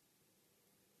นกัน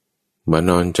มา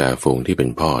นอนจ่าฝูงที่เป็น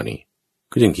พ่อนี่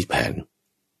ก็จึงคิดแผน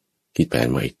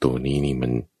ว่าไอ้ตัวนี้นี่มั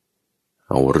น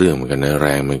เอาเรื่องเหมือนกันนะแร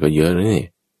งมันก็เยอะนะนี่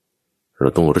เรา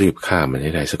ต้องรีบฆ่ามันใ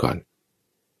ห้ได้ซะก่อน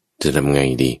จะทำไง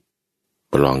ดี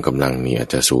ประลองกำลังนี่อาจ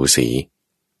จะสูสี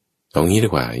เอางี้ดี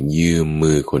กว่ายืม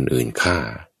มือคนอื่นฆ่า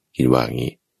คิดว่า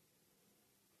งี้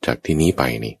จากที่นี้ไป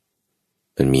นี่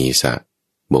มันมีสระ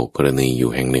โบกกรณีอ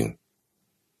ยู่แห่งหนึ่ง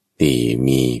ที่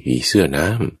มีผีเสื้อน้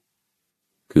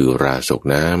ำคือราศก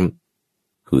น้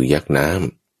ำคือยักษ์น้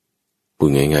ำพูด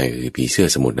ง่ายๆคือผีเสื้อ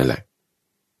สมุทรนั่นแหละ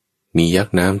มียัก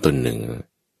ษ์น้ำตนหนึ่ง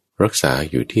รักษา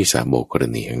อยู่ที่สระโบกกร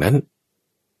ณีแห่งนั้น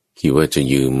คิดว่าจะ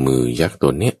ยืมมือยักษ์ตั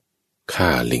วเนี้ยฆ่า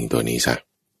ลิงตัวนี้ซะ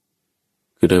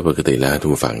คือโดยปกติแล้วทุ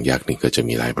กฝั่งยักษ์นี่ก็จะ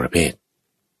มีหลายประเภท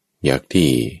ยักษ์ที่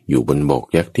อยู่บนบก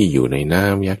ยักษ์ที่อยู่ในน้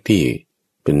ำยักษ์ที่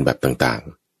เป็นแบบต่าง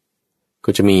ๆก็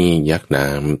จะมียักษ์น้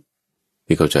ำ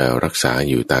ที่เขาจะรักษา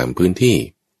อยู่ตามพื้นที่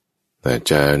อาจ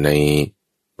จะใน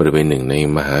บริเวณหนึ่งใน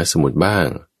มหาสมุทรบ้าง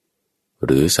ห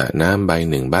รือสระน้ำใบ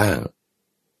หนึ่งบ้าง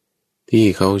ที่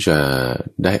เขาจะ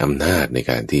ได้อำนาจใน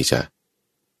การที่จะ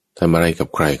ทำอะไรกับ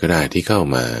ใครก็ได้ที่เข้า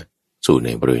มาสู่ใน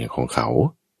บริเวณของเขา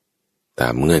ตา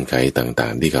มเงื่อนไขต่า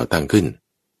งๆที่เขาตั้งขึ้น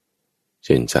เ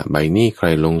ช่นสระใบนี้ใคร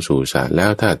ลงสู่สระแล้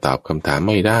วถ้าตอบคำถาม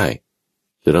ไม่ได้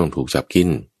จะต้องถูกจับกิน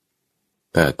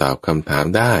ถ้าตอบคำถาม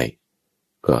ได้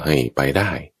ก็ให้ไปไ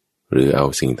ด้หรือเอา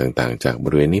สิ่งต่างๆจากบ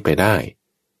ริเวณนี้ไปได้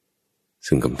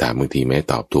ซึ่งคำถามบางทีแม้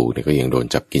ตอบถูกเนี่ยก็ยังโดน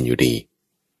จับกินอยู่ดี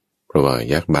เพราะว่า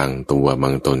ยักษ์บางตัวบา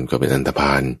งตนก็เป็นอันธพ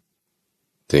าล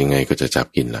จะยังไงก็จะจับ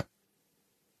กินล่ะ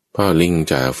พ่อลิง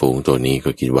จ่าฝูงตัวนี้ก็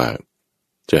คิดว่า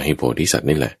จะให้โพธิสัตว์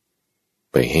นี่แหละ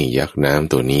ไปให้ยักษ์น้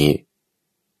ำตัวนี้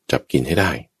จับกินให้ไ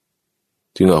ด้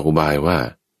จึงออกอุบายว่า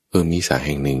มีสระแ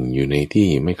ห่งหนึ่งอยู่ในที่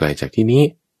ไม่ไกลจากที่นี้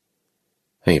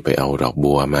ให้ไปเอาดอก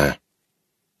บัวมา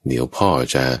เดี๋ยวพ่อ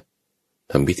จะ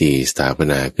ทำพิธีสถาป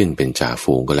นาขึ้นเป็นจ่า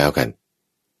ฝูงก็แล้วกัน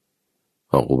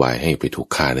ออกอุบายให้ไปถูก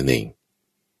ฆ่านั่นเอง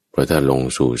เพราะถ้าลง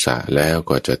สู่สระแล้ว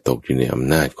ก็จะตกอยู่ในอ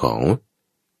ำนาจของ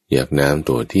ยักษ์น้ำ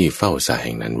ตัวที่เฝ้าสระแ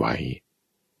ห่งนั้นไว้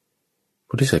โพ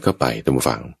ธิสัตว์ก็ไปตาม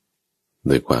ฝั่งโ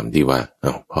ดยความที่ว่า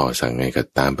พ่อสั่งไงก็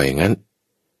ตามไปงั้น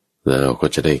แล้วเราก็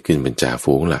จะได้ขึ้นเป็นจ่า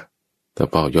ฝูงล่ะถ้า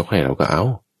พ่อยกให้เราก็เอา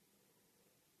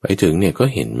ไปถึงเนี่ยก็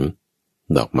เห็น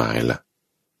ดอกไม้ล่ะ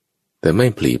แต่ไม่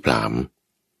พลีพราม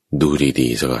ดูดี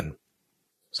ๆซะก่อน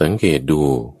สังเกตดู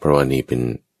เพราะว่านี่เป็น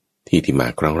ที่มา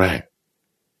ครั้งแรก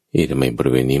ทำไมบ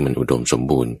ริเวณนี้มันอุดมสม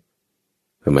บูรณ์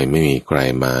ทำไมไม่มีใคร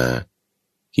มา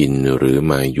กินหรือ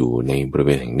มาอยู่ในบริเว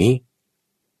ณแห่งนี้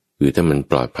คือถ้ามัน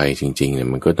ปลอดภัยจริงๆเนี่ย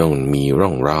มันก็ต้องมีร่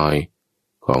องรอย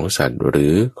ของสัตว์หรื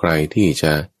อใครที่จ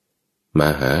ะมา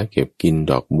หาเก็บกิน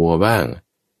ดอกบัวบ้าง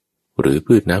หรือ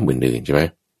พืชน้ำอื่นๆใช่ไหม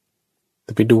แ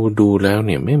ต่ไปดูแล้วเ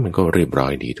นี่ยมันก็เรียบร้อ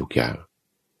ยดีทุกอย่าง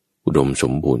อุดมส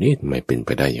มบูรณ์นี่ทำไมเป็นไป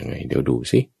ได้ยังไงเดี๋ยวดู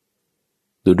สิ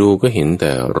ดูก็เห็นแ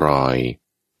ต่รอย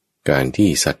การที่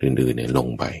สัตว์อื่นๆเนี่ยลง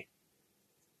ไป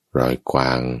รอยกว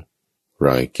างร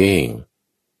อยเก้ง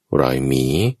รอยหมี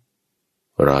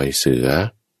รอยเสือ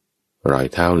รอย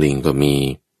เท้าลิงก็มี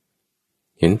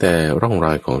เห็นแต่ร่องร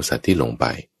อยของสัตว์ที่ลงไป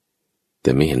แต่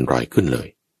ไม่เห็นรอยขึ้นเลย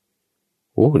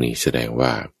โอ้นี่แสดงว่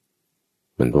า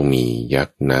มันต้องมียัก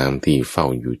ษ์น้ำที่เฝ้า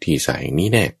อยู่ที่สายนี้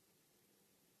แน่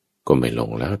ก็ไม่ลง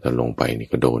แล้วแต่ลงไปนี่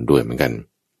ก็โดนด้วยเหมือนกัน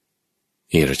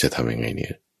เราจะทำยังไงเนี่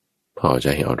ยพ่อจะ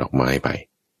ให้เอาดอกไม้ไป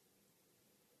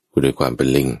ด้วยความเป็น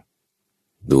ลิง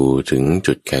ดูถึง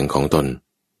จุดแข็งของตน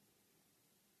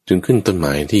จึงขึ้นต้นไ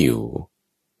ม้ที่อยู่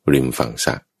ริมฝั่งส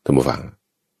ระท่านผู้ฟัง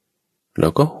แล้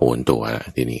วก็โหนตัว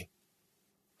ทีนี้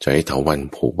ใช้เถาวัลย์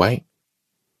ผูกไว้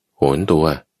โหนตัว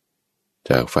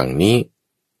จากฝั่งนี้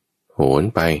โหน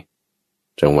ไป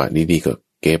จังหวะดีๆก็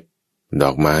เก็บด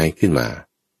อกไม้ขึ้นมา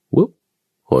วุ๊บ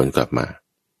โหนกลับมา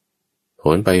โห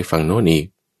นไปฝั่งโน้นอีก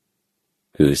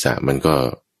คือสระมันก็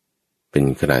เป็น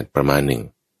ขนาดประมาณหนึ่ง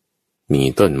มี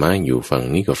ต้นไม้อยู่ฝั่ง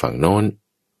นี้กับฝั่งโน้น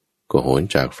ก็โหน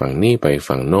จากฝั่งนี้ไป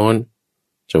ฝั่งโน้น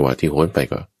จังหวะที่โหนไป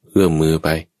ก็เอื้อมมือไป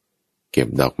เก็บ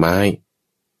ดอกไม้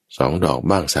2 ดอก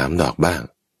บ้าง3 ดอกบ้าง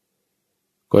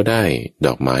ก็ได้ด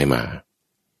อกไม้มา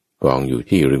กองอยู่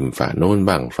ที่ริมฝั่งโน้น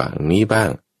บ้างฝั่งนี้บ้าง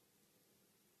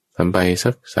ทำไปสั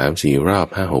ก3-4 รอบ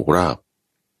5-6 รอบ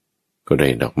ก็ได้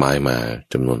ดอกไม้มา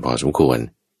จำนวนพอสมควร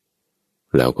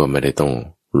แล้วก็ไม่ได้ต้อง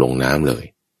ลงน้ำเลย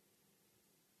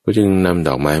ก็จึงนำด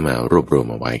อกไม้มารวบรวม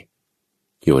เอาไว้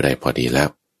อยู่ได้พอดีแล้ว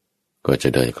ก็จะ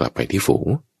เดินกลับไปที่ฝูง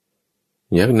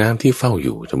ยักษ์น้ำที่เฝ้าอ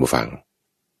ยู่ท่านผู้ฟัง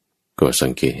ก็สั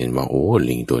งเกตเห็นว่าโอ้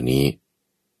ลิงตัวนี้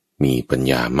มีปัญ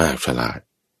ญามากฉลาด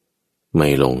ไม่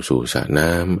ลงสู่สระ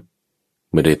น้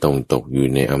ำไม่ได้ต้องตกอยู่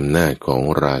ในอำนาจของ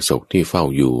ราศกที่เฝ้า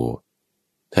อยู่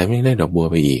แถมยังได้ดอกบัว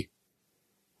ไปอีก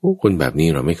คนแบบนี้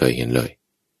เราไม่เคยเห็นเลย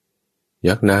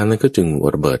ยักษ์น้ำนั้นก็จึง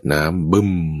ระเบิดน้ำบึ้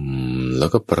มแล้ว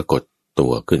ก็ปรากฏตั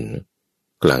วขึ้น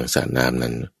กลางสระน้ำ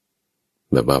นั้น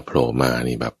แบบว่าโผล่มา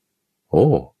นี่แบบโอ้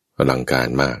อลังการ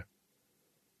มาก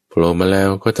โผล่มาแล้ว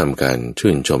ก็ทำการ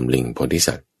ชื่นชมลิงโพธิ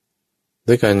สัตว์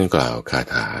ด้วยการกล่าวคา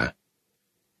ถา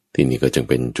ที่นี่ก็จึง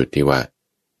เป็นจุดที่ว่า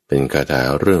เป็นคาถา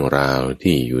เรื่องราว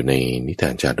ที่อยู่ในนิทา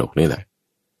นชาดกนี่แหละ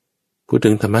พูดถึ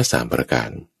งธรรมะ3 ประการ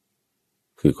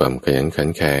คือความขยันขัน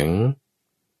แข็ง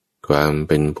ความเ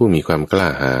ป็นผู้มีความกล้า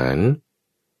หาญ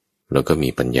แล้วก็มี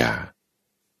ปัญญา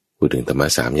พูดถึงธรรมะ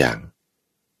3 อย่าง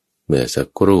เมื่อสัก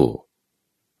ครู่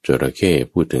จระเข้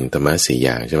พูดถึงธรรมะ4 อ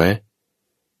ย่างใช่ไหม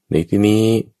ในที่นี้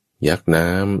ยักษ์น้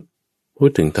ำพูด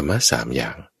ถึงธรรมะ3 อย่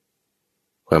าง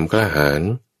ความกล้าหาญ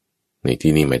ใน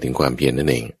ที่นี้หมายถึงความเพียรนั่น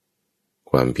เอง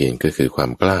ความเพียรก็คือควา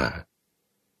มกล้า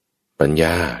ปัญญ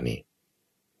านี่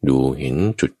ดูเห็น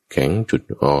จุดแข็งจุด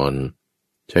อ่อน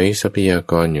ใช้ทรัพยา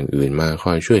กรอย่างอื่นมาค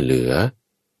อยช่วยเหลือ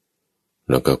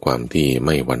แล้วก็ความที่ไ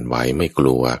ม่หวั่นไหวไม่ก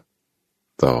ลัว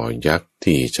ต่อยักษ์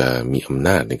ที่จะมีอำน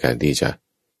าจในการที่จะ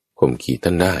ข่มขีดท่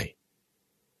านได้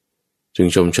จึง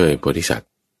ชมเชยโพธิสัตว์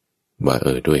ว่า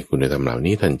ด้วยคุณธรรมเหล่า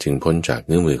นี้ท่านจึงพ้นจากเ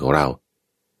งื้อมือของเรา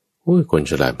คน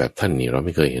ฉลาดแบบท่านนี่เราไ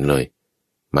ม่เคยเห็นเลย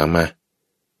มา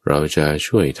เราจะ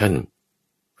ช่วยท่าน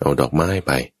เอาดอกไม้ไ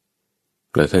ป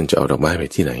แล้วท่านจะเอาดอกไม้ไป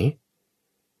ที่ไหน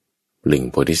ลิง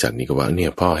โพธิสัตว์นี่ก็ว่าเนี่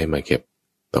ยพ่อให้มาเก็บ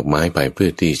ดอกไม้ไปเพื่อ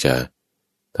ที่จะ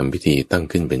ทำพิธีตั้ง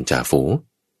ขึ้นเป็นจ่าฝูง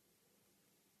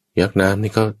ยักษ์น้ำ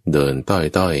นี่ก็เดินต้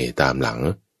อยๆตามหลัง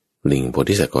ลิงโพ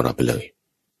ธิสัตว์ของเราไปเลย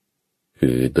คื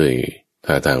อด้วย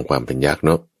ท่าทางความเป็นยักษ์เ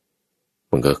นาะ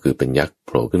มันก็คือเป็นยักษ์โผ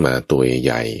ล่ขึ้นมาตัวใ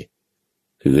หญ่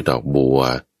ถือดอกบัว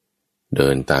เดิ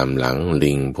นตามหลัง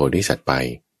ลิงโพธิสัตว์ไป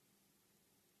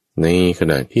ในข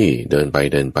ณะที่เดินไ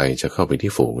ปจะเข้าไป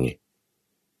ที่ฝูงนี่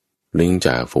ลิง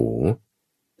จ่าฝูง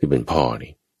ที่เป็นพ่อ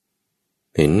นี่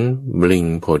เห็นลิง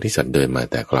โพธิสัตว์เดินมา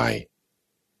แต่ไกล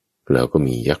แล้วก็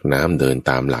มียักษ์น้ำเดิน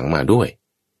ตามหลังมาด้วย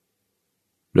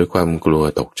ด้วยความกลัว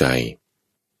ตกใจ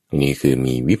นี่คือ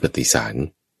มีวิปฏิสาร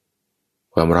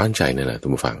ความร้อนใจนั่นแหละท่า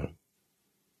นผู้ฟัง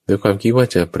ด้วยความคิดว่า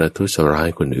จะประทุษร้าย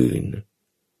คนอื่น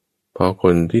พอค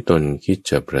นที่ตนคิด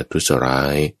จะประทุษร้า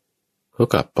ยเขา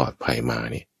กลับปลอดภัยมา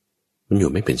เนี่ยมันอ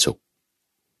ยู่ไม่เป็นสุข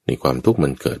ในความทุกข์มั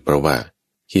นเกิดเพราะว่า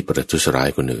คิดประทุษร้าย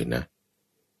คนอื่นนะ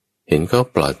เห็นเขา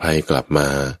ปลอดภัยกลับมา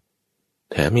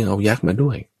แถมยังเอายักษ์มาด้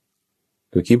วย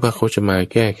โดยคิดว่าเขาจะมา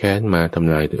แก้แค้นมาท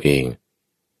ำลายตัวเอง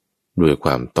ด้วยคว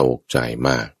ามตกใจม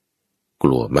ากก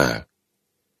ลัวมาก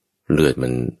เลือดมั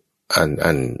น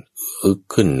อันอึก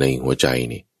ขึ้นในหัวใจ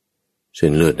นี่เส้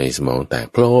นเลือดในสมองแตก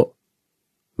โผล่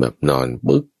แบบนอน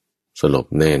ปึ๊กสลบ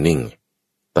แน่นิ่ง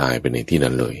ตายไปในที่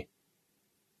นั้นเลย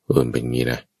เป็นงี้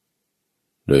นะ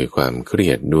โดยความเครี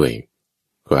ยดด้วย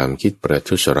ความคิดประ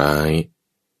ทุษร้าย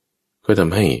ก็ท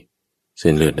ำให้เ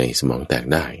ส้นเลือดในสมองแตก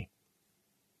ได้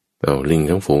ลิง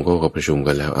ทั้งฝูงเขาก็ประชุม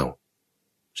กันแล้ว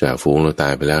จ่าฝูงเราตา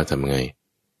ยไปแล้วทำไง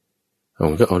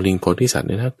ก็เอาลิงโพธิสัตว์เ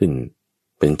นี่ยนะขึ้น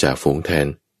เป็นจ่าฝูงแทน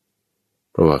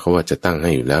เพราะว่าเขาว่าจะตั้งใ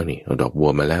ห้อยู่แล้วนี่เอาดอกบั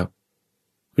วมาแล้ว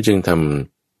ก็จึงท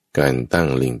ำการตั้ง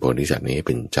ลิงโพธิสัตว์นี้เ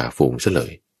ป็นจ่าฝูงซะเล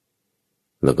ย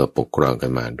แล้วก็ปกครองกั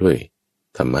นมาด้วย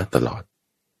ธรรมะตลอด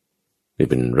นี่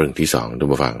เป็นเรื่องที่สองท่าน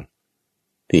ผู้ฟัง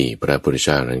ที่พระพุทธเ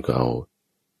จ้านั้นก็เอา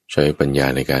ใช้ปัญญา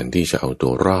ในการที่จะเอาตั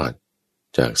วรอด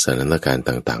จากสถานการณ์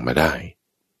ต่างๆมาได้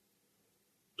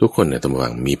ทุกคนในท่านผู้ฟั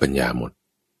งมีปัญญาหมด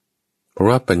เพราะ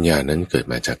ว่าปัญญานั้นเกิด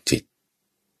มาจากจิต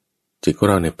ของ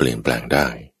เราเนี่ยเปลี่ยนแปลงได้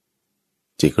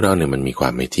จิตของเราเนี่ยมันมีควา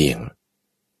มไม่เที่ยง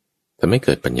แต่ไม่เ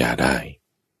กิดปัญญาได้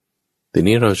ที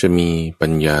นี้เราจะมีปั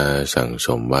ญญาสั่งส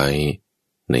มไว้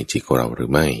ในจิตของเราหรื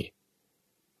อไม่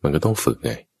มันก็ต้องฝึกไ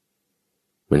ง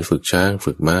เหมือนฝึกช้าง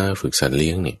ฝึกม้าฝึกสัตว์เลี้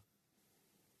ยงนี่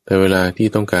แต่เวลาที่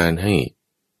ต้องการให้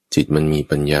จิตมันมี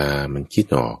ปัญญามันคิด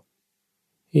ออก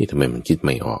ทำไมมันคิดไ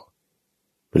ม่ออก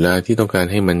เวลาที่ต้องการ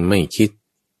ให้มันไม่คิด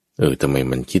ทำไม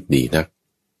มันคิดดีนัก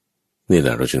นี่แหล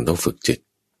ะเราจึงต้องฝึกจิต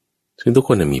ซึ่งทุกค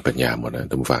นมีปัญญาหมดนะ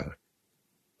ท่านผู้ฟัง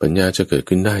ปัญญาจะเกิด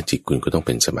ขึ้นได้จิตคุณก็ต้องเ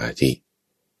ป็นสมาธิ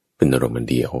เป็นอารมณ์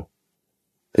เดียว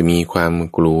แต่มีความ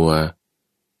กลัว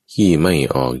ขี้ไม่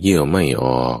ออกเยี่ยวไม่อ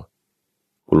อก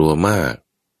กลัวมาก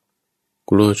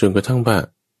กลัวจนกระทั่งว่า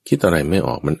คิดอะไรไม่อ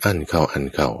อกมันอั้นเข้า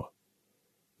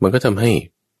มันก็ทำให้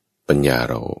ปัญญา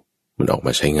เรามันออกม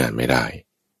าใช้งานไม่ได้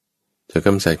จะก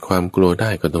ำจัดความกลัวได้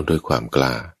ก็ต้องด้วยความก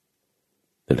ล้า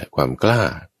นั่นแหละความกล้า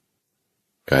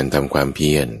การทำความเ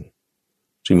พียร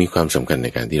จึงมีความสำคัญใน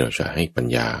การที่เราจะให้ปัญ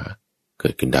ญาเกิ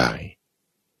ดขึ้นได้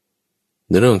ใ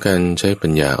นเรื่องการใช้ปั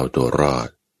ญญาเอาตัวรอด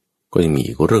ก็ยังมี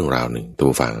อีกเรื่องราวหนึ่งตั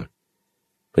วฟัง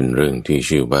เป็นเรื่องที่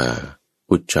ชื่อว่า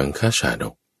อุจจังคชาด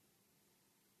ก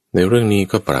ในเรื่องนี้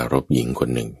ก็ปรารภหญิงคน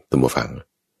หนึ่งตัวฟัง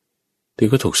ที่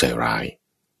ก็ถูกใส่ร้าย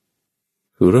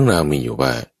คือเรื่องราวมีอยู่ว่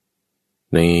า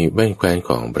ในแว่นแคว้น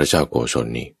ของพระเจ้าโกศล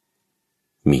นี้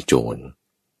มีโจร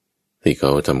ที่เข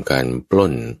าทำการปล้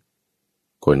น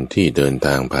คนที่เดินท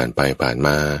างผ่านไปผ่านม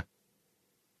า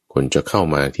คนจะเข้า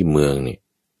มาที่เมืองนี่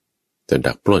จะ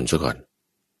ดักปล้นซะก่อน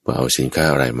ว่าเอาสินค้า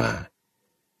อะไรมา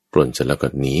ปล้นเสร็จแล้วก็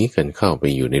หนีกันเข้าไป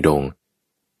อยู่ในดง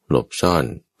หลบซ่อน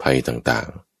ภัยต่าง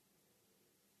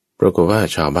ๆปรากฏว่า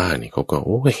ชาวบ้านนี่เขาก็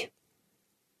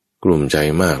กลุ่มใจ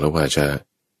มากแล้วว่าจะ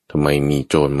ทำไมมี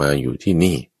โจรมาอยู่ที่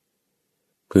นี่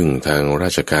พึ่งทางร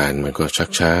าชการมันก็ชัก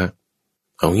ช้า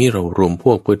เอางี้เรารวมพ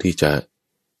วกเพื่อที่จะ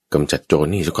กำจัดโจร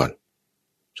นี่ซะก่อน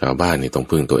ชาวบ้านนี่ต้อง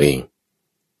พึ่งตัวเอง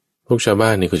พวกชาวบ้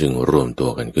านนี่ก็จึงรวมตัว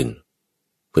กันขึ้น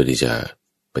เพื่อที่จะ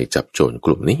ไปจับโจรก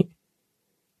ลุ่มนี้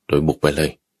โดยบุกไปเล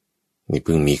ยนี่เ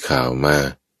พิ่งมีข่าวมา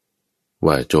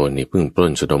ว่าโจรนี่เพิ่งปล้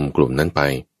นสะดมกลุ่มนั้นไป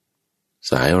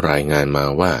สายรายงานมา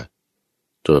ว่า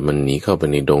โจรมันหนีเข้าไป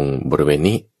ในดงบริเวณ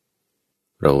นี้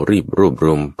เรารีบรวบร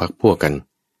วมพรรคพวกกัน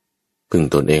พึ่ง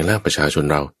ตนเองและประชาชน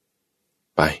เรา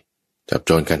ไปจับโ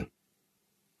จรกัน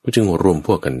ก็จึงรวมพ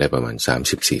วกกันได้ประมาณ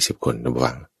 30-40 คนระหว่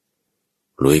าง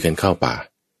ลุยกันเข้าป่า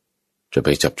จะไป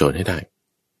จับโจรให้ได้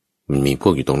มันมีพว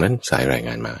กอยู่ตรงนั้นสายรายง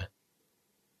านมา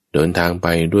เดินทางไป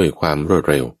ด้วยความรวด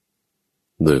เร็ว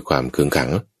ด้วยความขึงขั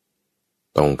ง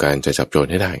ต้องการจะจับโจร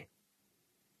ให้ได้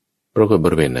ปรากฏบ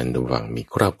ริเวณนั้นระหว่างมี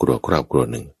ครอบครัว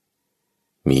หนึ่ง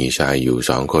มีชายอยู่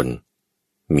2 คน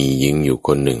มีหญิงอยู่ค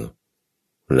นหนึ่ง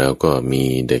แล้วก็มี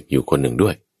เด็กอยู่คนหนึ่งด้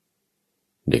วย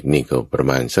เด็กนี่ก็ประ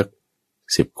มาณสัก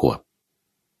10 ขวบ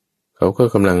เขาก็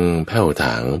กำลังแผ่วถ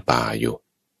างป่าอยู่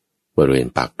บริเวณ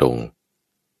ปากดง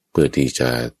เพื่อที่จะ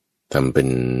ทำเป็น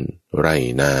ไร่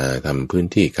นาทำพื้น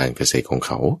ที่การเกษตรของเ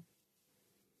ขา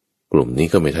กลุ่มนี้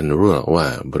ก็ไม่ทันรู้หรอกว่า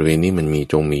บริเวณนี้มันมี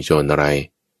โจรอะไร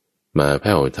มาแ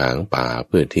ผ่วถางป่าเ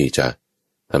พื่อที่จะ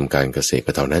ทำการเกษตร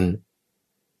ก็เท่านั้น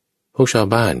พวกชาว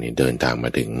บ้านนี่เดินทางมา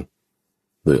ถึง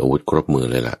ด้วยอาวุธครบมือ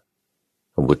เลยล่ะ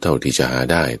อาวุธเท่าที่จะหา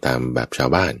ได้ตามแบบชาว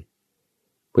บ้าน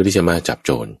เพื่อที่จะมาจับโ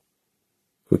จร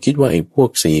กูคิดว่าไอ้พวก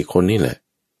4 คนนี่แหละ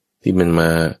ที่มันมา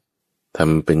ท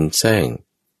ำเป็นแซง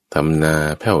ทำนา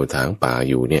แผ่วถางป่า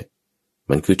อยู่เนี่ย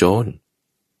มันคือโจร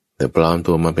แต่ปลอม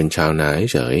ตัวมาเป็นชาวนา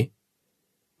เฉย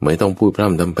ไม่ต้องพูดพร่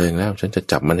ำทำเพลงแล้วฉันจะ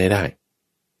จับมันให้ได้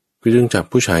ก็จึงจับ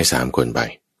ผู้ชาย3 คนไป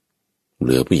เห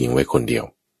ลือผู้หญิงไว้คนเดียว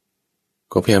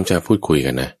ก็พยายามจะพูดคุย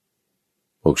กันนะ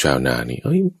พวกชาวนานี่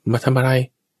มาทำอะไร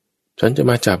ฉันจะ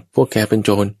มาจับพวกแกเป็นโจ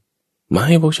ร ไม่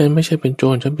พวกฉันไม่ใช่เป็นโจ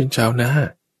รฉันเป็นชาวนา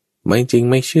ไม่จริง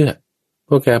ไม่เชื่อพ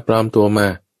วกแกปลอมตัวมา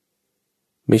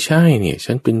ไม่ใช่เนี่ย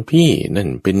ฉันเป็นพี่นั่น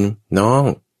เป็นน้อง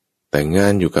แต่งงา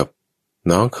นอยู่กับ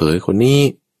น้องเขยคนนี้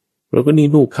แล้วก็นี่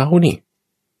ลูกเขานี่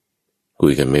คุ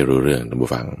ยกันไม่รู้เรื่องท่านผู้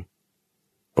ฟัง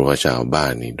เพราะว่าชาวบ้า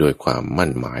นนี่ด้วยความมั่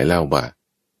นหมายแล้วว่า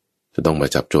จะต้องมา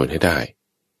จับโจรให้ได้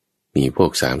มีพว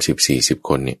ก30-40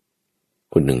คนเนี่ย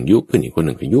คนหนึ่งยุขึ้นอีกคนห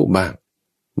นึ่งก็ยุบ้าง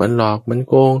มันหลอกมัน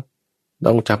โกง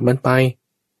ต้องจับมันไป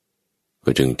ก็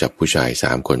จึงจับผู้ชาย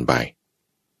3คนไป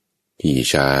พี่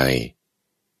ชาย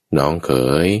น้องเข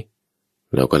ย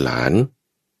แล้วก็หลาน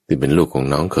ที่เป็นลูกของ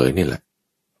น้องเขยนี่แหละ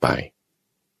ไป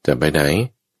จะไปไหน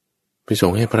ไปส่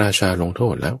งให้พระราชาลงโท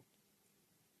ษแล้ว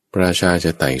พระราชาจ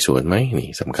ะไต่สวนไหมนี่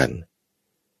สำคัญ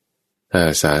ถ้า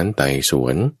ศาลไต่สว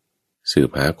นสืบ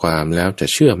หาความแล้วจะ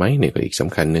เชื่อไหมนี่ก็อีกส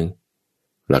ำคัญหนึ่ง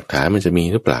หลักฐานมันจะมี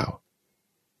หรือเปล่า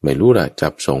ไม่รู้ล่ะจั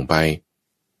บส่งไป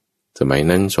สมัย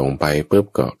นั้นส่งไปปุ๊บ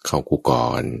ก็เข้าคุกก่อ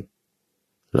น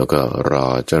แล้วก็รอ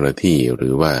เจ้าหน้าที่หรื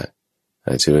อว่า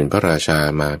เชิญพระราชา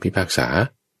มาพิพากษา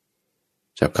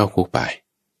จับเข้าคุกไป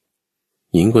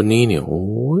หญิงคนนี้เนี่ยโอ้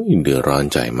ยเดือดร้อน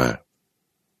ใจมาก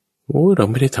โอ้ยเรา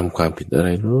ไม่ได้ทำความผิดอะไร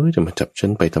เลยจะมาจับฉั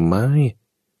นไปทำไม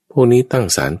พวกนี้ตั้ง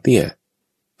ศาลเตี้ย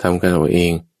ทำกันเอาเอ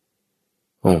ง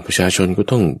ประชาชนก็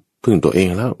ต้องพึ่งตัวเอง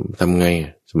แล้วทำไง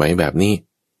สมัยแบบนี้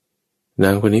น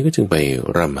างคนนี้ก็จึงไป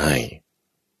ร่ำไห้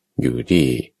อยู่ที่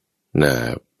หน้า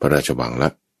พระราชวังละ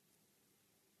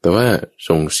แต่ว่า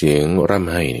ส่งเสียงร่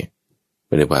ำไห้เนี่ยไ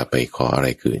ม่ได้ว่าไปขออะไร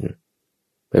คืน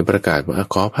ไปประกาศว่า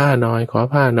ขอผ้าน้อยขอ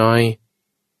ผ้าน้อย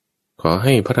ขอใ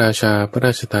ห้พระราชาพระร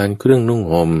าชทานเครื่องนุ่ง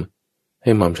ห่มใ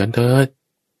ห้หม่อมฉันเถิด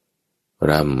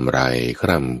รำไรค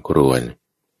ร่ำครวญ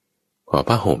ขอ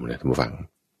ผ้าห่มนะท่านผู้ฟัง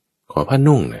ขอผ้า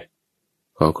นุ่งนะ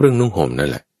ขอเครื่องนุ่งห่มนั่น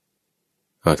แหละ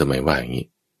เอาทำไมว่าอย่างนี้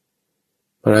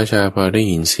พระราชาพอได้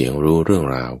ยินเสียงรู้เรื่อง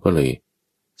ราวก็เลย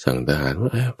สั่งทหารว่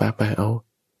าไปเอา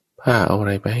ผ้าเอาอะไ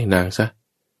รไปให้นางซะ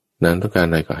นางต้องการ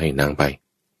อะไรก็ให้นางไป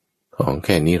ของแ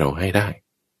ค่นี้เราให้ได้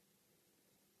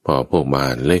พอพวกมา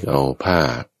รเล็กเอาผ้า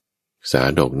สา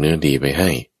ดกเนื้อดีไปให้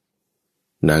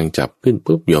นางจับขึ้น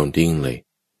ปุ๊บโยนทิ้งเลย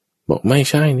บอกไม่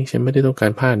ใช่นี่ฉันไม่ได้ต้องกา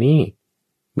รผ้านี้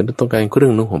มันต้องการเครื่อ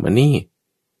งนุ่งห่มอันนี้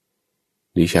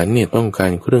ดิฉันเนี่ยต้องกา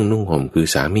รเครื่องนุ่งห่มคือ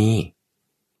สามี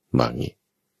บอกงี้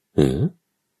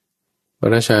พร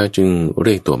ะราชาจึงเ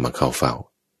รียกตัวมาเข้าเฝ้า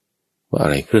ว่าอะ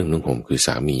ไรเครื่องนุ่งห่มคือส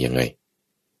ามียังไง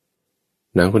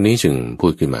นางคนนี้จึงพู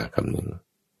ดขึ้นมาคำหนึ่ง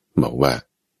บอกว่า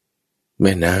แ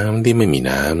ม่น้ำที่ไม่มี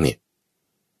น้ำเนี่ย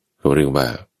เขาเรียกว่า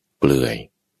เปลือย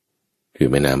คือ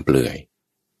แม่น้ำเปลือย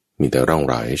มีแต่ร่อง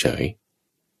รอยเฉย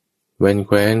แว่นแ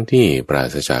คว้นที่ปรา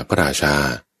ศจากพระราชา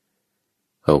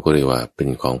เขาก็เรียกว่าเป็น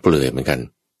ของเปลือยเหมือนกัน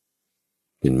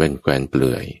เป็นแว่นแคว้นเปลื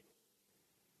อย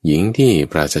หญิงที่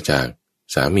ปราศจาก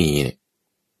สามีเนี่ย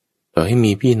ต่อให้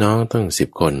มีพี่น้องตั้ง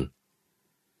10 คน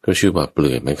ก็ชื่อว่าเปลื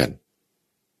อยเหมือนกัน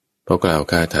พอกล่าว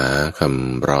คาถาค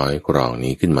ำร้อยกรอง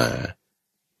นี้ขึ้นมา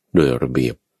ด้วยระเบี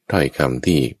ยบถ้อยคำ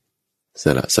ที่ส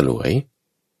ละสลวย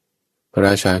พระร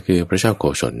าชาคือพระเจ้าโก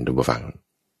ศลดูฟัง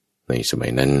ในสมั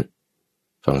ยนั้น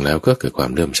ฟังแล้วก็เกิดควา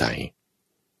มเลื่อมใส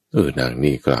นาง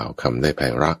นี่กล่าวคำได้ไพ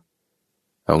เราะ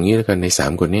เอางี้แล้วกันใน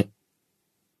3 คนนี้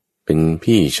เป็น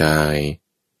พี่ชาย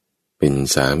เป็น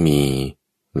สามี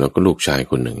แล้วก็ลูกชาย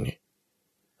คนหนึ่งเนี่ย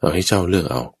เอาให้เจ้าเลือก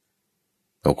เอ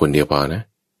าคนเดียวพอนะ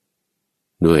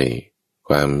ด้วยค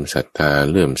วามศรัทธา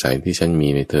เลื่อมใสที่ฉันมี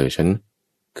ในเธอฉัน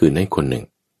คืนให้คนหนึ่ง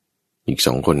อีก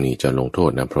2 คนนี้จะลงโทษ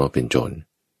นะเพราะว่าเป็นโจร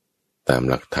ตาม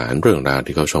หลักฐานเรื่องราว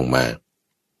ที่เขาส่งมา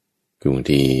คือบาง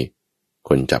ทีค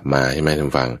นจับมาใช่ไหมท่า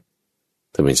นฟัง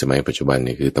ถ้าเป็นสมัยปัจจุบัน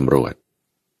นี่คือตำรวจ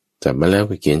จับมาแล้ว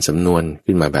ก็เขียนสำนวน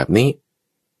ขึ้นมาแบบนี้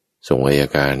ส่งอัย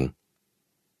การ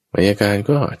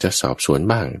ก็จะสอบสวน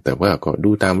บ้างแต่ว่าก็ดู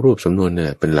ตามรูปสำนวนเนี่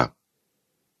ยเป็นหลัก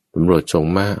ตำรวจส่ง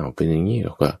มาเอาเป็นอย่างนี้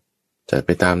ก็จัดไป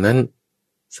ตามนั้น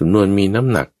สำนวนมีน้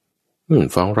ำหนัก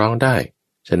ฟ้องร้องได้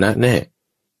ชนะแน่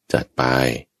จัดไป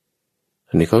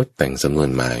อันนี้เขาแต่งสำนวน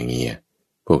มาอย่างนี้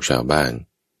พวกชาวบ้าน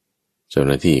เจ้าห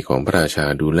น้าที่ของพระราชา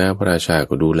ดูแล้วพระราชา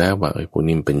ก็ดูแล้วว่าพวก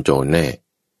นี้เป็นโจรแน่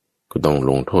ก็ต้อง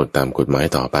ลงโทษตามกฎหมาย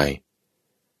ต่อไป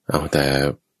เอาแต่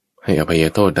ให้อภัย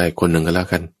โทษได้คนหนึ่งก็แล้ว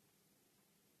กัน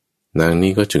นาง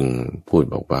นี้ก็จึงพูด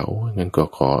บอกว่างั้นก็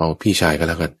ขอเอาพี่ชายก็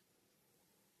แล้วกัน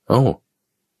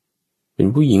เป็น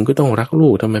ผู้หญิงก็ต้องรักลู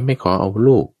กทำไมไม่ขอเอา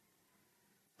ลูก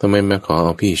ทำไมมาขอเอ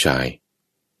าพี่ชาย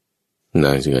น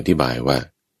างจึงอธิบายว่า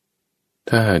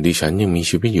ถ้าดิฉันยังมี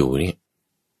ชีวิตอยู่นี่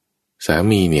สา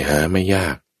มีเนี่ยหาไม่ยา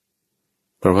ก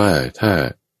เพราะว่าถ้า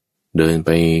เดินไป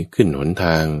ขึ้นหนท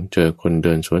างเจอคนเ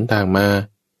ดินสวนทางมา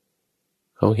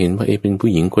เขาเห็นว่าเป็นผู้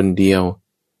หญิงคนเดียว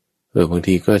บาง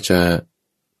ทีก็จะ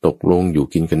ตกลงอยู่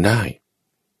กินกันได้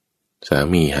สา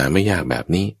มีหาไม่ยากแบบ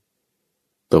นี้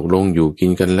ตกลงอยู่กิ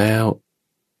นกันแล้ว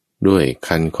ด้วย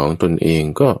คันของตนเอง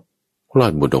ก็คลอ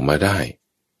ดบุตรออกมาได้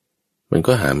มัน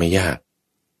ก็หาไม่ยาก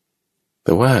แ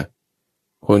ต่ว่า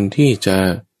คนที่จะ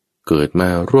เกิดมา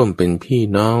ร่วมเป็นพี่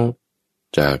น้อง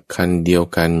จากคันเดียว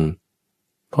กัน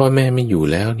พ่อแม่ไม่อยู่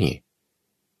แล้วนี่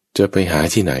จะไปหา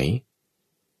ที่ไหน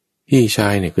พี่ชา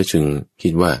ยเนี่ยก็จึงคิ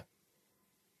ดว่า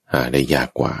หาได้ยาก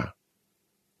กว่า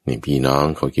นี่พี่น้อง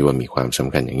เขาคิดว่ามีความส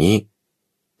ำคัญอย่างนี้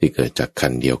ที่เกิดจากคั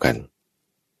นเดียวกัน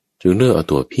จึงเลือกเอา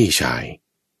ตัวพี่ชาย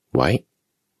ไว้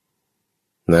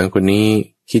นางคนนี้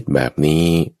คิดแบบนี้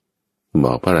บ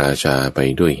อกพระราชาไป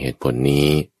ด้วยเหตุผลนี้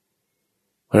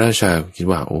พระราชาคิด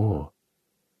ว่าโอ้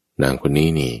นางคนนี้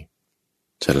นี่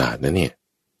ฉลาดนะเนี่ย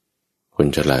คน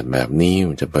ฉลาดแบบนี้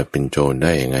มันจะไปเป็นโจรไ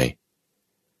ด้ยังไง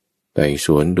ไต่ส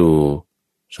วนดู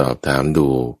สอบถามดู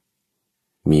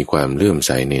มีความเลื่อมใ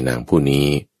สในนางผู้นี้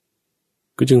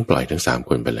ก็จึงปล่อยทั้ง3ค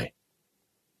นไปเลย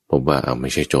พบว่าเอาไม่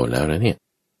ใช่โจรแล้วนะเนี่ย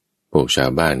พวกชาว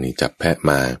บ้านนี่จับแพะ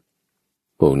มา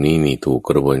พวกนี้นี่ถูก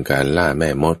กระบวนการล่าแม่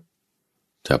มด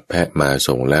จับแพะมา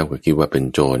ส่งแล้วก็คิดว่าเป็น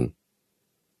โจร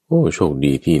โอ้โชค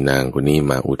ดีที่นางคนนี้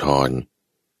มาอุทธรณ์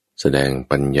แสดง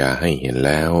ปัญญาให้เห็นแ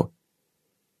ล้ว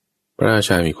พระราช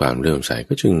ามีความเลื่อมใส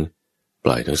ก็จึงป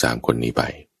ล่อยทั้ง3คนนี้ไป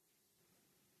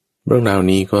เรื่องราว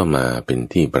นี้ก็มาเป็น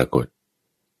ที่ปรากฏ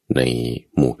ใน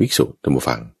หมู่ภิกษุท่านผู้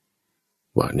ฟัง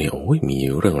ว่าเนี่ยโอ้ยมี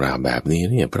เรื่องราวแบบนี้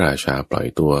เนี่ยพระราชาปล่อย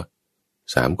ตัว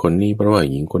3คนนี้เพราะว่า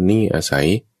หญิงคนนี้อาศัย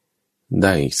ไ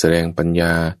ด้แสดงปัญญ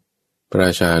าพระร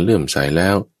าชาเลื่อมใสแล้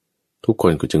วทุกค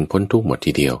นก็จึงพ้นทุกข์หมด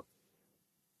ทีเดียว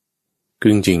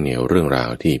จริงๆเนี่ยเรื่องราว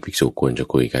ที่ภิกษุควรจะ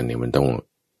คุยกันเนี่ยมันต้อง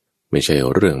ไม่ใช่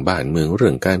เรื่องบ้านเมืองเรื่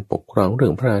องการปกครองเรื่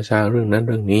องพระราชาเรื่องนั้นเ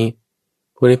รื่องนี้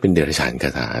พวกนี้เป็นเดรัจฉานคา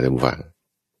ถาท่านผู้ฟัง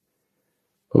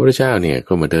พระพุทธเจ้าเนี่ย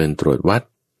ก็มาเดินตรวจวัด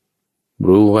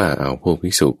รู้ว่าเอาพวกภิ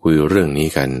กษุคุยเรื่องนี้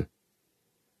กัน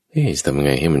จะทำยังไ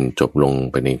งให้มันจบลง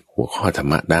ไปในหัวข้อธรร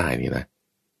มะได้นี่นะ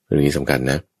เรื่องนี้สำคัญ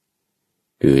นะ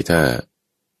คือถ้า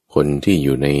คนที่อ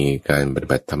ยู่ในการปฏิ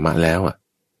บัติธรรมะแล้วอ่ะ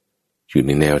อยู่ใ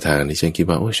นแนวทางที่ฉันคิด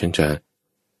ว่าโอ้ฉันจะ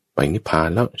ไปนิพพาน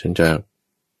แล้วฉันจะ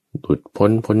หลุด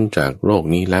พ้นจากโลก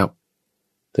นี้แล้ว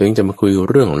แต่ยังจะมาคุย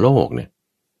เรื่องโลกเนี่ย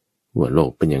ว่าโลก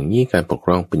เป็นอย่างนี้การปกค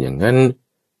รองเป็นอย่างนั้น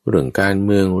เรื่องการเ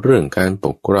มืองเรื่องการป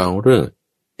กครองเรื่อง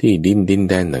ที่ดิน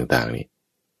แดนต่างๆนี่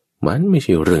มันไม่ใ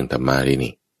ช่เรื่องธรรมะเลย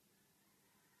นี่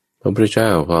พระพุทธเจ้า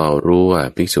พอรู้ว่า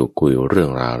ภิกษุคุยเรื่อ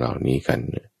งราวเหล่านี้กัน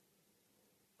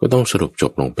ก็ต้องสรุปจ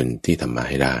บลงเป็นที่ธรรมะ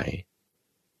ให้ได้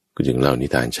ก็จึงเล่านิ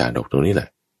ทานชาดกตรงนี้แหละ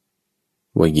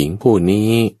ว่าหญิงผู้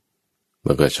นี้แ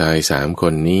ล้วก็ชาย3ค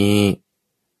นนี้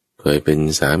เคยเป็น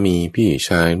สามีพี่ช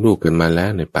ายลูกกันมาแล้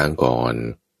วในปางก่อน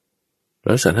แ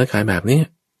ล้วสถานการณ์แบบนี้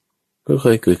ก็เค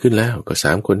ยเกิดขึ้นแล้วกับ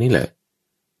3คนนี้แหละ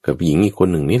กับหญิงอีกคน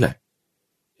หนึ่งนี่แหละ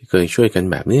ที่เคยช่วยกัน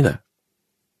แบบนี้แหละ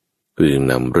คือ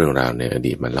นำเรื่องราวในอ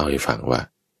ดีตมาเล่าให้ฟังว่า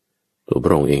ตัวพร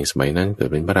ะองค์เองสมัยนั้นเกิด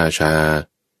เป็นพระราชา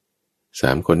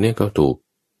3คนนี้ก็ถูก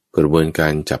กระบวนกา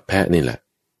รจับแพะนี่แหละ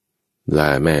ล่า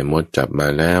แม่มดจับมา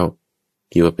แล้ว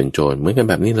คิดว่าเป็นโจรเหมือนกัน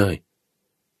แบบนี้เลย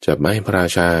จับมาให้พระรา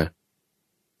ช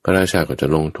าก็จะ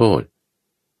ลงโทษ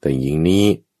แต่หญิงนี้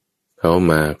เขา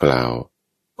มากล่าว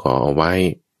ขอเอาไว้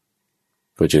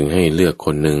ก็จึงให้เลือกค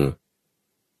นหนึ่ง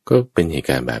ก็เป็นเหตุ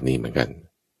การณ์แบบนี้เหมือนกัน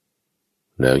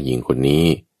แล้วหญิงคนนี้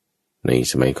ใน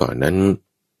สมัยก่อนนั้น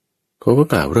เขาก็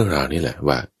กล่าวเรื่องราวนี้แหละ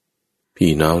ว่าพี่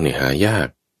น้องเนี่ยหายาก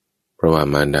เพราะว่า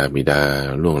มารดาบิดา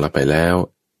ล่วงลับไปแล้ว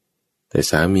แต่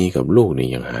สามีกับลูกนี่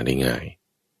ยังหาได้ง่าย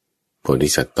โพธิ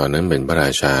สัตว์ตอนนั้นเป็นพระรา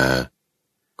ชา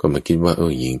ก็มาคิดว่า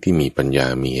หญิงที่มีปัญญา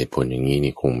มีเหตุผลอย่างนี้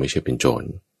นี่คงไม่ใช่เป็นโจร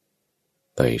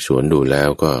แต่สวนดูแล้ว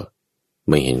ก็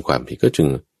ไม่เห็นความผิดก็จึง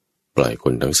ปล่อยค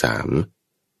นทั้ง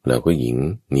3แล้วก็หญิง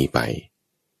หนีไป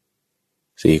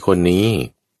4คนนี้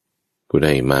ก็ไ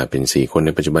ด้มาเป็น4คนใน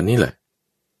ปัจจุบันนี้แหละ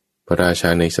พระราชา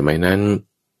ในสมัยนั้น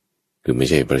คือไม่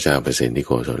ใช่พระเจ้าเปรตที่โ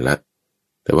กศลละ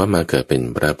แต่ว่ามาเกิดเป็น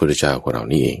พระพุทธเจ้าของเรา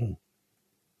นี่เอง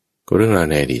ก็เรื่องราว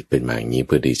ในอดีตเป็นมาอย่างนี้เ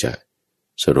พื่อที่จะ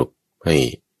สรุปให้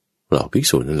เหล่าภิก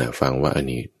ษุนั่นแหละฟังว่าอัน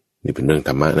นี้เป็นเรื่องธ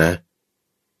รรมะนะ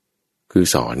คือ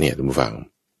สอนเนี่ยท่านผู้ฟัง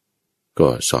ก็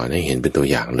สอนให้เห็นเป็นตัว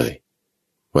อย่างเลย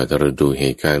ว่าถ้าเราดูเห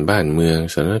ตุการณ์บ้านเมือง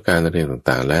สถานการณ์อะไร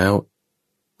ต่างๆแล้ว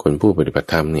คนผู้ปฏิบัติ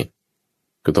ธรรมเนี่ย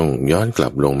ก็ต้องย้อนกลั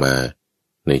บลงมา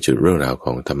ในจุดเรื่องราวข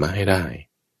องธรรมะให้ได้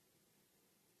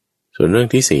ส่วนเรื่อง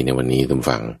ที่4ในวันนี้ท่าน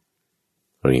ฟัง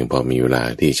เรายังพอมีเวลา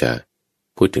ที่จะ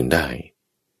พูดถึงได้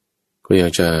ก็อยา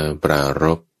กจะปราร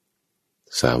ภ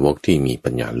สาวกที่มีปั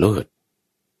ญญาเลิศ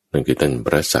นั่นคือท่านพ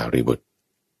ระสารีบุตร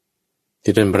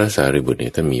ที่ท่านพระสารีบุตรเนี่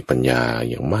ยท่านมีปัญญา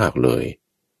อย่างมากเลย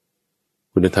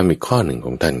คุณธรรมอีกข้อหนึ่งข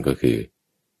องท่านก็คือ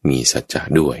มีสัจจะ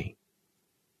ด้วย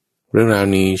เรื่องราว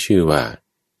นี้ชื่อว่า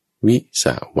วิส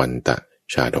าวันต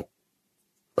ชาดก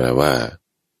แปลว่า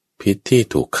พิษที่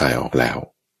ถูกคายออกแล้ว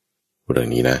เรื่อง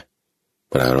นี้นะ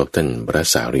ปรารภท่านพระ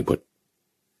สารีบุตร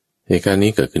เหตุการณ์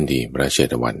นี้เกิดขึ้นที่พระเช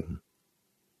ตวัน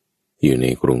อยู่ใน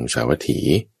กรุงสาวัตถี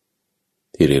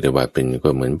ที่เรียกได้ว่าเป็นก็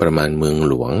เหมือนประมาณเมือง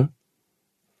หลวง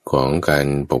ของการ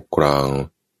ปกครอง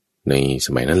ในส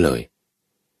มัยนั้นเลย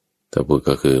ถ้าพูด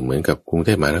ก็คือเหมือนกับกรุงเท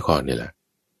พมหานครนี่แหละ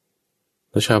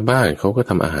แล้วชาวบ้านเขาก็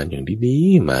ทำอาหารอย่างดี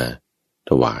ๆมา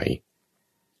ถวาย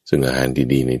ซึ่งอาหาร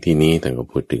ดีๆในที่นี้ท่านก็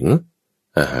พูดถึง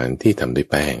อาหารที่ทำด้วย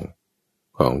แป้ง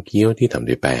ของเกี๊ยวที่ทำ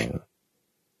ด้วยแป้ง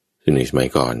ซึ่งในสมัย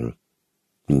ก่อน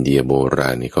อินเดียโบรา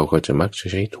ณนี่เขาก็จะมักจะ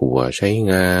ใช้ถั่วใช้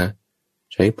งา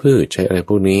ใช้พืชใช้อะไร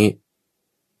พวกนี้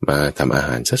มาทำอาห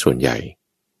ารซะส่วนใหญ่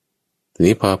ที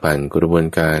นี้พอผ่านกระบวน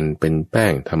การเป็นแป้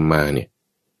งทำมาเนี่ย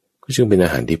ก็จึงเป็นอา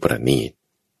หารที่ประณีต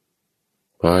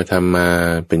พอทำมา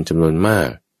เป็นจำนวนมาก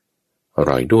อ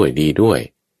ร่อยด้วยดีด้วย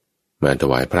มาถ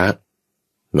วายพระ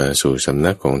มาสู่สำ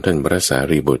นักของท่านพระสา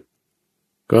รีบุตร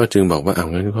ก็จึงบอกว่าเอา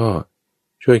งั้นก็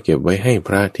ช่วยเก็บไว้ให้พ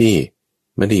ระที่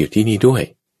ไม่ได้อยู่ที่นี่ด้วย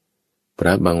พร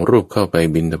ะบางรูปเข้าไป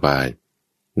บิณฑบาต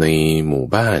ในหมู่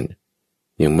บ้าน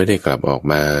ยังไม่ได้กลับออก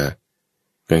มา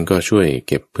งั้นก็ช่วย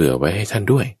เก็บเผื่อไว้ให้ท่าน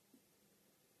ด้วย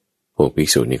พวกภิก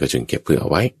ษุนี่ก็จึงเก็บเผื่อ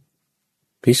ไว้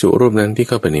ภิกษุรูปนั้นที่เ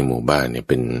ข้าไปในหมู่บ้านเนี่ย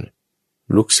เป็น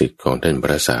ลูกศิษย์ของท่านพ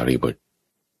ระสารีบุตร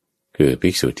คือภิ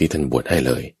กษุที่ท่านบวชให้เ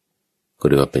ลยก็เ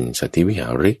รียกว่าเป็นสัตถิวิหา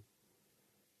ริก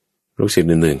ลูกศิษย์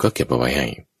อื่นๆก็เก็บเอาไว้ให้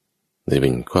นี่เป็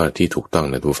นข้อที่ถูกต้อง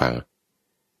นะทุกฟัง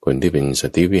คนที่เป็นสั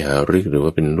ตถิวิหาริกหรือว่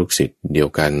าเป็นลูกศิษย์เดียว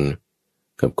กัน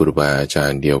กับครูบาอาจา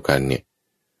รย์เดียวกันเนี่ย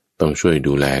ต้องช่วย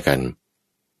ดูแลกัน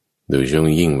โดยเฉพ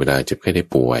าะยิ่งเวลาเจ็บไข้ได้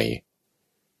ป่วย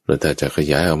แล้วถ้าจะข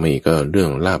ยายออกมาอีกก็เรื่อ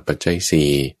งลาภปัจจัยสี่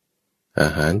อา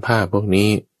หารผ้าพวกนี้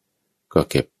ก็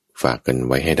เก็บฝากกัน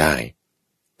ไว้ให้ได้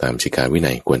ตามสิกขาวิ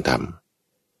นัยควรท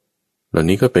ำเหล่า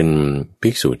นี้ก็เป็นภิ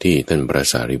กษุที่ท่านพระ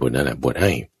สารีบุตรนั่นแหละบวชใ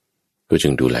ห้ก็จึ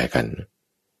งดูแลกัน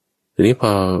ทีนี้พ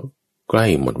อใกล้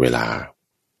หมดเวลา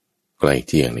ใกล้เ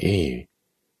ที่ยงนี่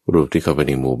รูปที่เข้าไปใ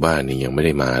นหมู่บ้านนี่ยังไม่ไ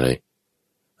ด้มาเลย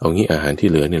เอางี้อาหารที่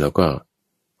เหลือนี่เราก็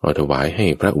เอาถวายให้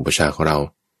พระอุปชฌาย์ของเรา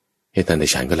ให้ท่านได้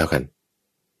ฉันก็แล้วกัน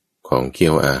ของเคี่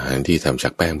ยวอาหารที่ทำจา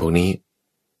กแป้งพวกนี้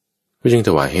ก็จึงถ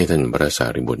วายให้ท่านพระสา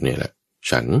รีบุตรนี่แหละ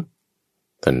ฉัน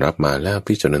ท่านรับมาแล้ว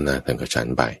พิจารณาท่านก็ฉัน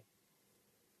ไป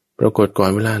ปรากฏก่อ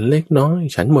นเวลาเล็กน้อย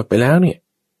ฉันหมดไปแล้วเนี่ย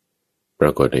ปร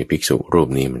ากฏไอ้ภิกษุรูป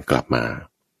นี้มันกลับมา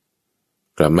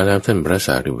แล้วท่านพระส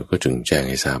ารีบุตรก็จึงแจ้ง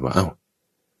ให้ทราบว่า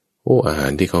อาหา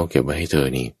รที่เขาเก็บไว้ให้เธอ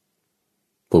นี่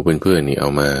พวกเพื่อนๆนี่เอา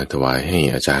มาถวายให้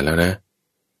อาจารย์แล้วนะ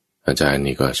อาจารย์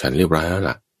นี่ก็ฉันเรียบร้อยแล้ว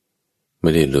ล่ะไ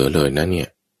ม่ได้เหลือเลยนะเนี่ย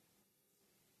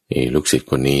ลูกศิษย์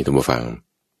คนนี้ท่านผู้ฟัง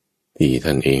ที่ท่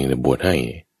านเองได้บวชให้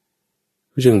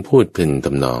ก็จึงพูดเป็นต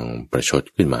ำนองประชด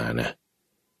ขึ้นมานะ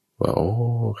ว่าโอ้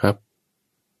ครับ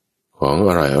ของ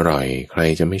อร่อยใคร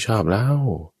จะไม่ชอบแล้ว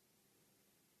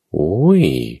โอ้ย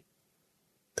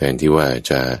แทนที่ว่า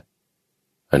จะ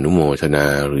อนุโมทนา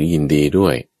หรือยินดีด้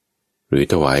วยหรือ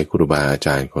ถวายครูบาอาจ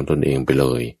ารย์ของตนเองไปเล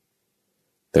ย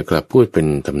แต่กลับพูดเป็น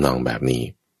ทำนองแบบนี้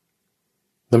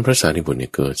ท่านพระสารีบุตรเนี่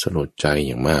ยเกิดสลดใจอ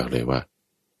ย่างมากเลยว่า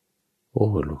โอ้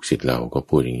ลูกศิษย์เราก็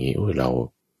พูดอย่างนี้เรา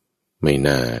ไม่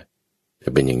น่าจะ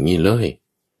เป็นอย่างนี้เลย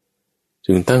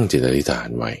จึงตั้งจิตอธิษฐาน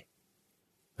ไว้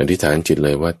อธิษฐานจิตเล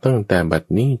ยว่าตั้งแต่บัด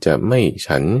นี้จะไม่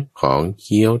ฉันของเ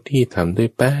คี้ยวที่ทำด้วย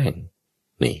แป้ง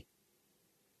นี่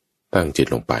ตั้งจิต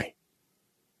ลงไป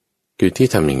คือที่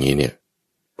ทำอย่างนี้เนี่ย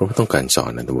เพราะต้องการสอ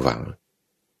นนะทุกฝัง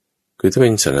คือถ้าเป็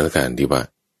นสถานการณ์ที่ว่า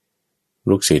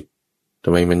ลูกศิษย์ทำ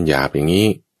ไมมันหยาบอย่างนี้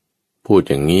พูด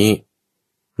อย่างนี้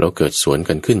แล้วเกิดสวน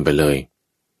กันขึ้นไปเลย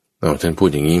ท่านพูด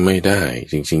อย่างนี้ไม่ได้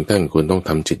จริงๆท่านควรต้องท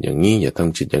ำจิตอย่างนี้อย่าท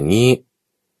ำจิตอย่างนี้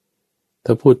ถ้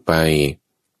าพูดไป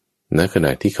ณขณ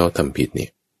ะที่เขาทำผิดเนี่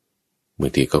ยบา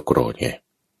งทีก็โกรธไง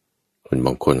คนบ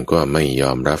างคนก็ไม่ย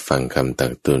อมรับฟังคำตั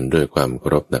กเตือนด้วยความเคา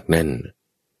รพหนักแน่น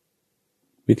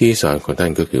วิธีสอนของท่า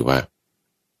นก็คือว่า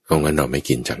เอางั้นเราไม่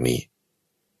กินจากนี้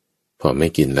พอไม่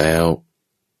กินแล้ว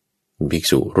ภิก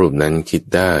ษุรูปนั้นคิด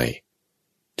ได้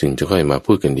จึงจะค่อยมา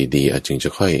พูดกันดีๆจึงจะ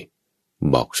ค่อย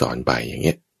บอกสอนไปอย่างเ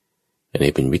งี้ยอัน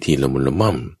นี้เป็นวิธีละมุนละม่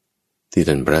อมที่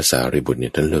ท่านพระสารีบุตรเนี่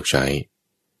ยท่านเลือกใช้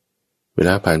เวล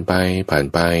าผ่าน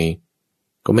ไป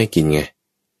ก็ไม่กินไง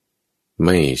ไ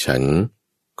ม่ฉัน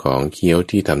ของเคี้ยว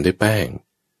ที่ทำด้วยแป้ง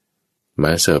ม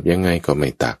าเสิร์ฟยังไงก็ไม่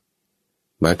ตัก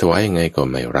มาถวายยังไงก็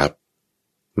ไม่รับ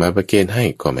มาประเคนให้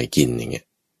ก็ไม่กินอย่างเงี้ย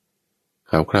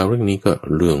ข่าวคราวเรื่องนี้ก็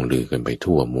เรื่องลือกันไป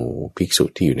ทั่วหมู่ภิกษุ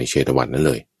ที่อยู่ในเชตวันนั้น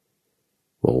เลย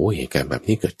โอ้เหตุการณ์แบบ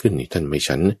นี้เกิดขึ้นนี่ท่านไม่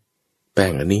ฉันแป้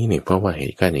งอันนี้เนี่ยเพราะว่าเห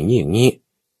ตุการณ์อย่างนี้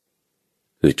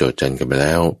คือโจทย์จันกันไปแ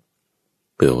ล้ว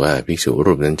เผื่อว่าภิกษุ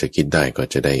รูปนั้นจะคิดได้ก็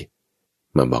จะได้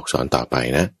มาบอกสอนต่อไป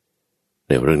นะใ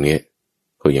นเรื่องนี้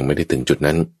ก็ยังไม่ได้ถึงจุด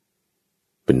นั้น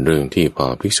เป็นเรื่องที่พอ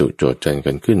ภิกษุโจทย์จัน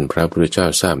กันขึ้นพระพุทธเจ้า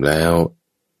ทราบแล้ว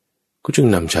ก็จึง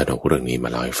นำชาดกเรื่องนี้มา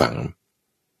เล่าให้ฟัง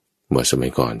เมื่อสมั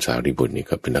ยก่อนสารีบุตรนี่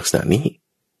ก็เป็นลักษณะนี้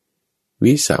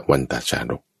วิสาวันตชา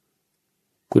ดก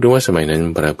พูดถึงว่าสมัยนั้น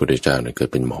พระพุทธเจ้าเนี่ยเกิด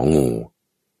เป็นหมองู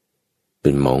เป็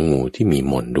นหมองูที่มี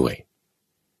มนต์ด้วย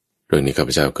เรื่องนี้ข้าพ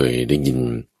เจ้าเคยได้ยิน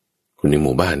คนในห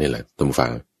มู่บ้านนี่แหละตามฟั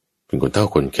งเป็นคนเฒ่า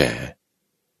คนแก่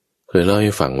เคยเล่าใ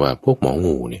ห้ฟังว่าพวกหมอ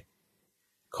งูเนี่ย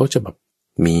เขาจะแบบ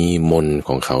มีมนต์ข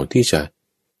องเขาที่จะ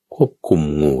ควบคุม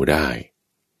งูได้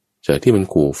จากที่มัน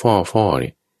ขู่ฟ่อเ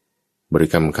นี่ยบริ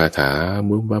กรรมคาถา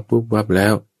ปุ๊บวับแล้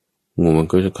วงูมัน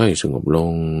ก็จะค่อยสงบล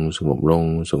ง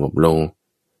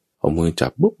เอามือจั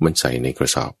บปุ๊บมันใส่ในกร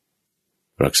ะสอบ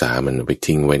รักษามันไป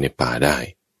ทิ้งไว้ในป่าได้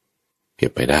เก็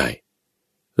บไปได้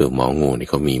หมองูนี่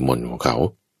เขามีมนต์ของเขา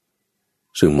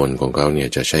ซึ่งมนต์ของเขาเนี่ย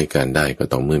จะใช้การได้ก็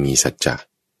ต้องเมื่อมีสัจจะ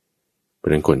เพราะ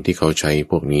ฉะนั้นคนที่เขาใช้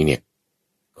พวกนี้เนี่ย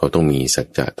เขาต้องมีสัจ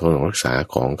จะต้องรักษา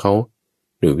ของเขา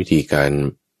โดยวิธีการ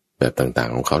แบบต่าง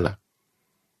ๆของเขาล่ะ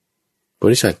บ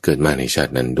ริษัทเกิดมาในชา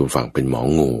ตินั้นดูฝั่งเป็นหมอ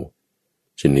งู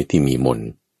ชนิดที่มีมนต์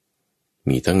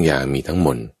มีทั้งยามีทั้งม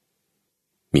นต์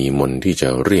มีมนต์ที่จะ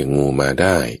เรียกงูมาไ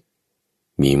ด้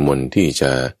มีมนต์ที่จ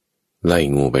ะไล่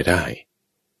งูไปได้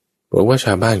เพราะว่าช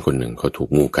าวบ้านคนหนึ่งเขาถูก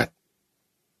งูกัด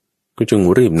ก็จึง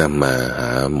รีบนำมาหา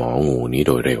หมองูนี้โ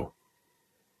ดยเร็ว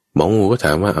หมองูก็ถ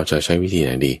ามว่าเอาจะใช้วิธีไห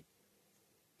นดี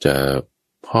จะ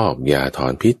พอกยาถอ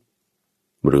นพิษ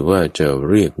หรือว่าจะ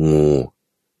เรียกงู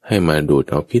ให้มาดูด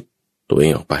เอาพิษตัวเอ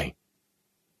งออกไป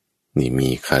นี่มี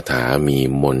คาถามี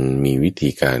มนต์มีวิธี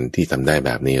การที่ทำได้แ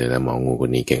บบนี้เลยนะหมองูค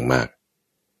นนี้เก่งมาก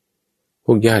พ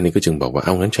วกญาตินี่ก็จึงบอกว่าเอ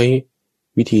างั้นใช้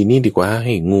วิธีนี้ดีกว่าใ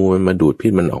ห้งูมันมาดูดพิ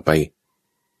ษมันออกไป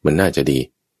มันน่าจะดี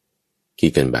คิ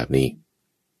ดกันแบบนี้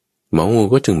หมองู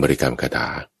ก็จึงบริกรรมคาถา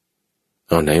เ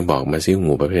อาไหนบอกมาซิ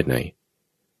งูประเภทไหน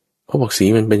เขาบอกสี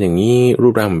มันเป็นอย่างนี้รู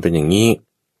ปร่างมันเป็นอย่างนี้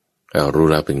รูป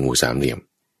ร่างเป็นงูสามเหลี่ยม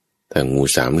แต่งู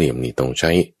สามเหลี่ยมนี่ต้องใ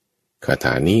ช้คาถ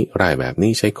านี้ร่ายแบบ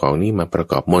นี้ใช้ของนี้มาประ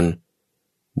กอบมนต์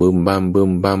บึมบัม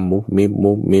มุบ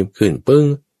มิบขึ้นปึ้ง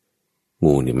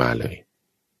งูนี่มาเลย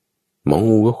หมอ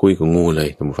งูก็คุยกับงูเลย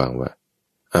ท่านผู้ฟังว่า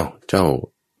อ้าวเจ้า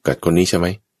กัดคนนี้ใช่ไหม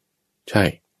ใช่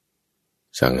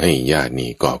สั่งให้ญาตินี่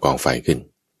ก่อกองไฟขึ้น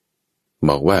บ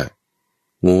อกว่า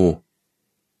งู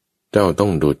เจ้าต้อ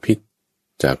งดูดพิษ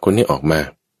จากคนนี้ออกมา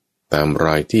ตามร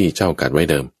อยที่เจ้ากัดไว้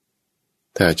เดิม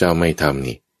ถ้าเจ้าไม่ทำ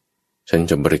นี่ฉัน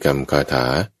จะบริกรรมคาถา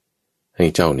ให้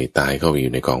เจ้านี่ตายเข้าไปอ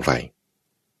ยู่ในกองไฟ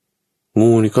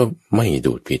งูนี่ก็ไม่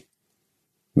ดูดพิษ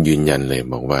ยืนยันเลย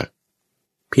บอกว่า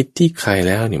พิษที่คายแ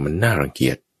ล้วเนี่ยมันน่ารังเกี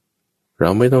ยจเรา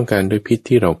ไม่ต้องการด้วยพิษ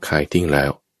ที่เราคายทิ้งแล้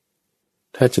ว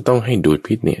ถ้าจะต้องให้ดูด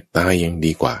พิษเนี่ยตายยัง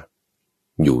ดีกว่า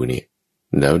อยู่เนี่ย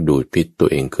แล้วดูดพิษตัว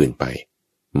เองคืนไป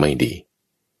ไม่ดี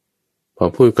พอ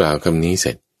พูดกล่าวคำนี้เส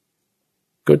ร็จ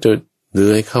ก็จะเ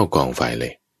ลื้อยเข้ากองไฟเล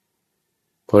ย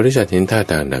พอริษัทเห็นท่า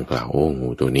ทางดังกล่าวโอ้งู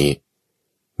ตัวนี้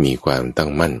มีความตั้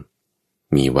งมั่น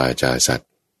มีวาจาสัตย์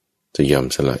จะยอม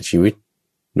สละชีวิต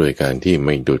โดยการที่ไ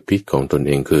ม่ดูดพิษของตนเ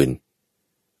องคืน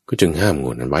ก็จึงห้าม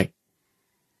งูนั้นไว้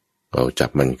เอาจับ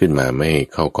มันขึ้นมาไม่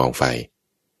เข้ากองไฟ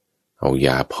เอาย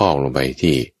าพอกลงไป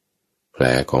ที่แผล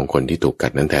ของคนที่ถูกกั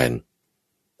ดนั้นแทน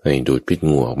ให้ดูดพิษ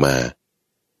งูออกมา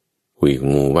คุยกับ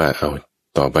งูว่าเอา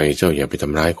ต่อไปเจ้าอย่าไปท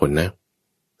ำร้ายคนนะ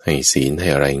ให้ศีลให้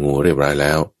อะไรงูเรียบร้อยแ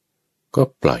ล้วก็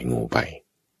ปล่อยงูไป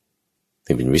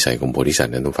นี่เป็นวิสัยของโพธิสัต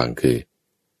ว์นั้นทุกฝั่งคือ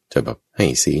จะแบบให้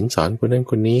ศีลสอนคนนั้น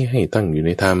คนนี้ให้ตั้งอยู่ใ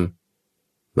นธรรม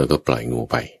แล้วก็ปล่อยงู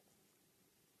ไป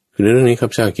คือเรื่องนี้ครั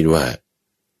บเจ้าคิดว่า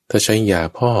ถ้าใช้ยา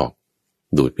พอก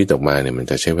ดูดพิษออกมาเนี่ยมัน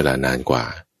จะใช้เวลานานกว่า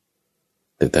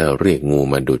แต่ถ้าเรียกงู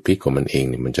มาดูดพิษของมันเอง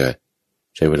เนี่ยมันจะ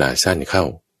ใช้เวลาสั้นเข้า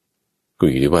ก็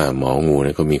อยู่ที่ว่าหมองูเ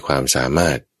นี่ยก็มีความสามา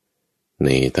รถใน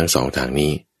ทั้งสองทาง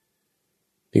นี้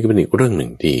นี่ก็เป็นอีกเรื่องหนึ่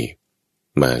งที่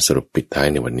มาสรุปปิดท้าย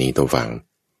ในวันนี้ตัวฟัง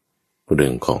เรื่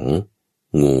องของ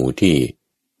งูที่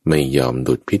ไม่ยอม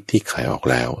ดูดพิษที่คายออก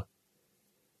แล้ว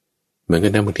เหมือนกั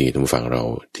นนะบางทีตัวฟังเรา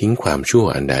ทิ้งความชั่ว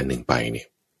อันใดหนึ่งไปเนี่ย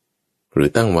หรือ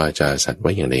ตั้งวาจาสัตว์ไ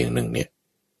ว้อย่างใดอย่างหนึ่งเนี่ย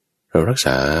เรารักษ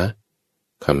า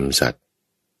คำสัตย์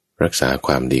รักษาค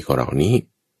วามดีของเรานี้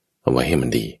เอาไว้ให้มัน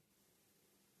ดี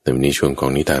แต่วันนี้ช่วงของ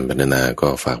นิทานบรรณนาก็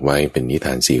ฝากไว้เป็นนิท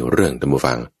าน4เรื่องท่านผู้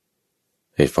ฟัง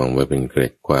ให้ฟังไว้เป็นเกร็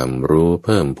ดความรู้เ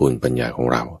พิ่มพูนปัญญาของ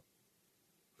เรา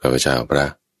ข้าพเจ้าพระ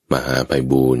มหาไพ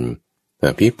บูลย์อ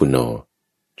ภิปุโน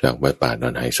จากวัดป่าด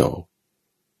อนไฮโศก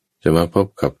จะมาพบ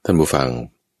กับท่านผู้ฟัง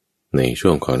ในช่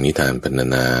วงของนิทานบรรณ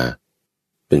นา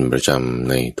เป็นประจำ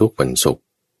ในทุกวันศุกร์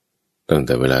ตั้งแ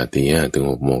ต่เวลา 5:00 ถึง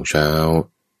 6:00 น.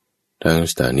ทาง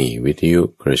สถานีวิทยุ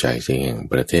กระจายเสียงแห่ง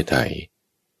ประเทศไทย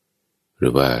หรื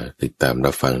อว่าติดตาม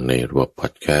รับฟังในระบบพอ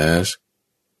ดแคสต์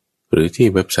หรือที่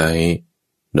เว็บไซต์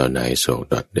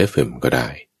donaiso.fm ก็ได้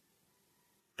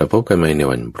แล้วพบกันใหม่ใน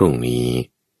วันพรุ่งนี้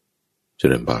เจ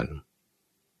ริญพร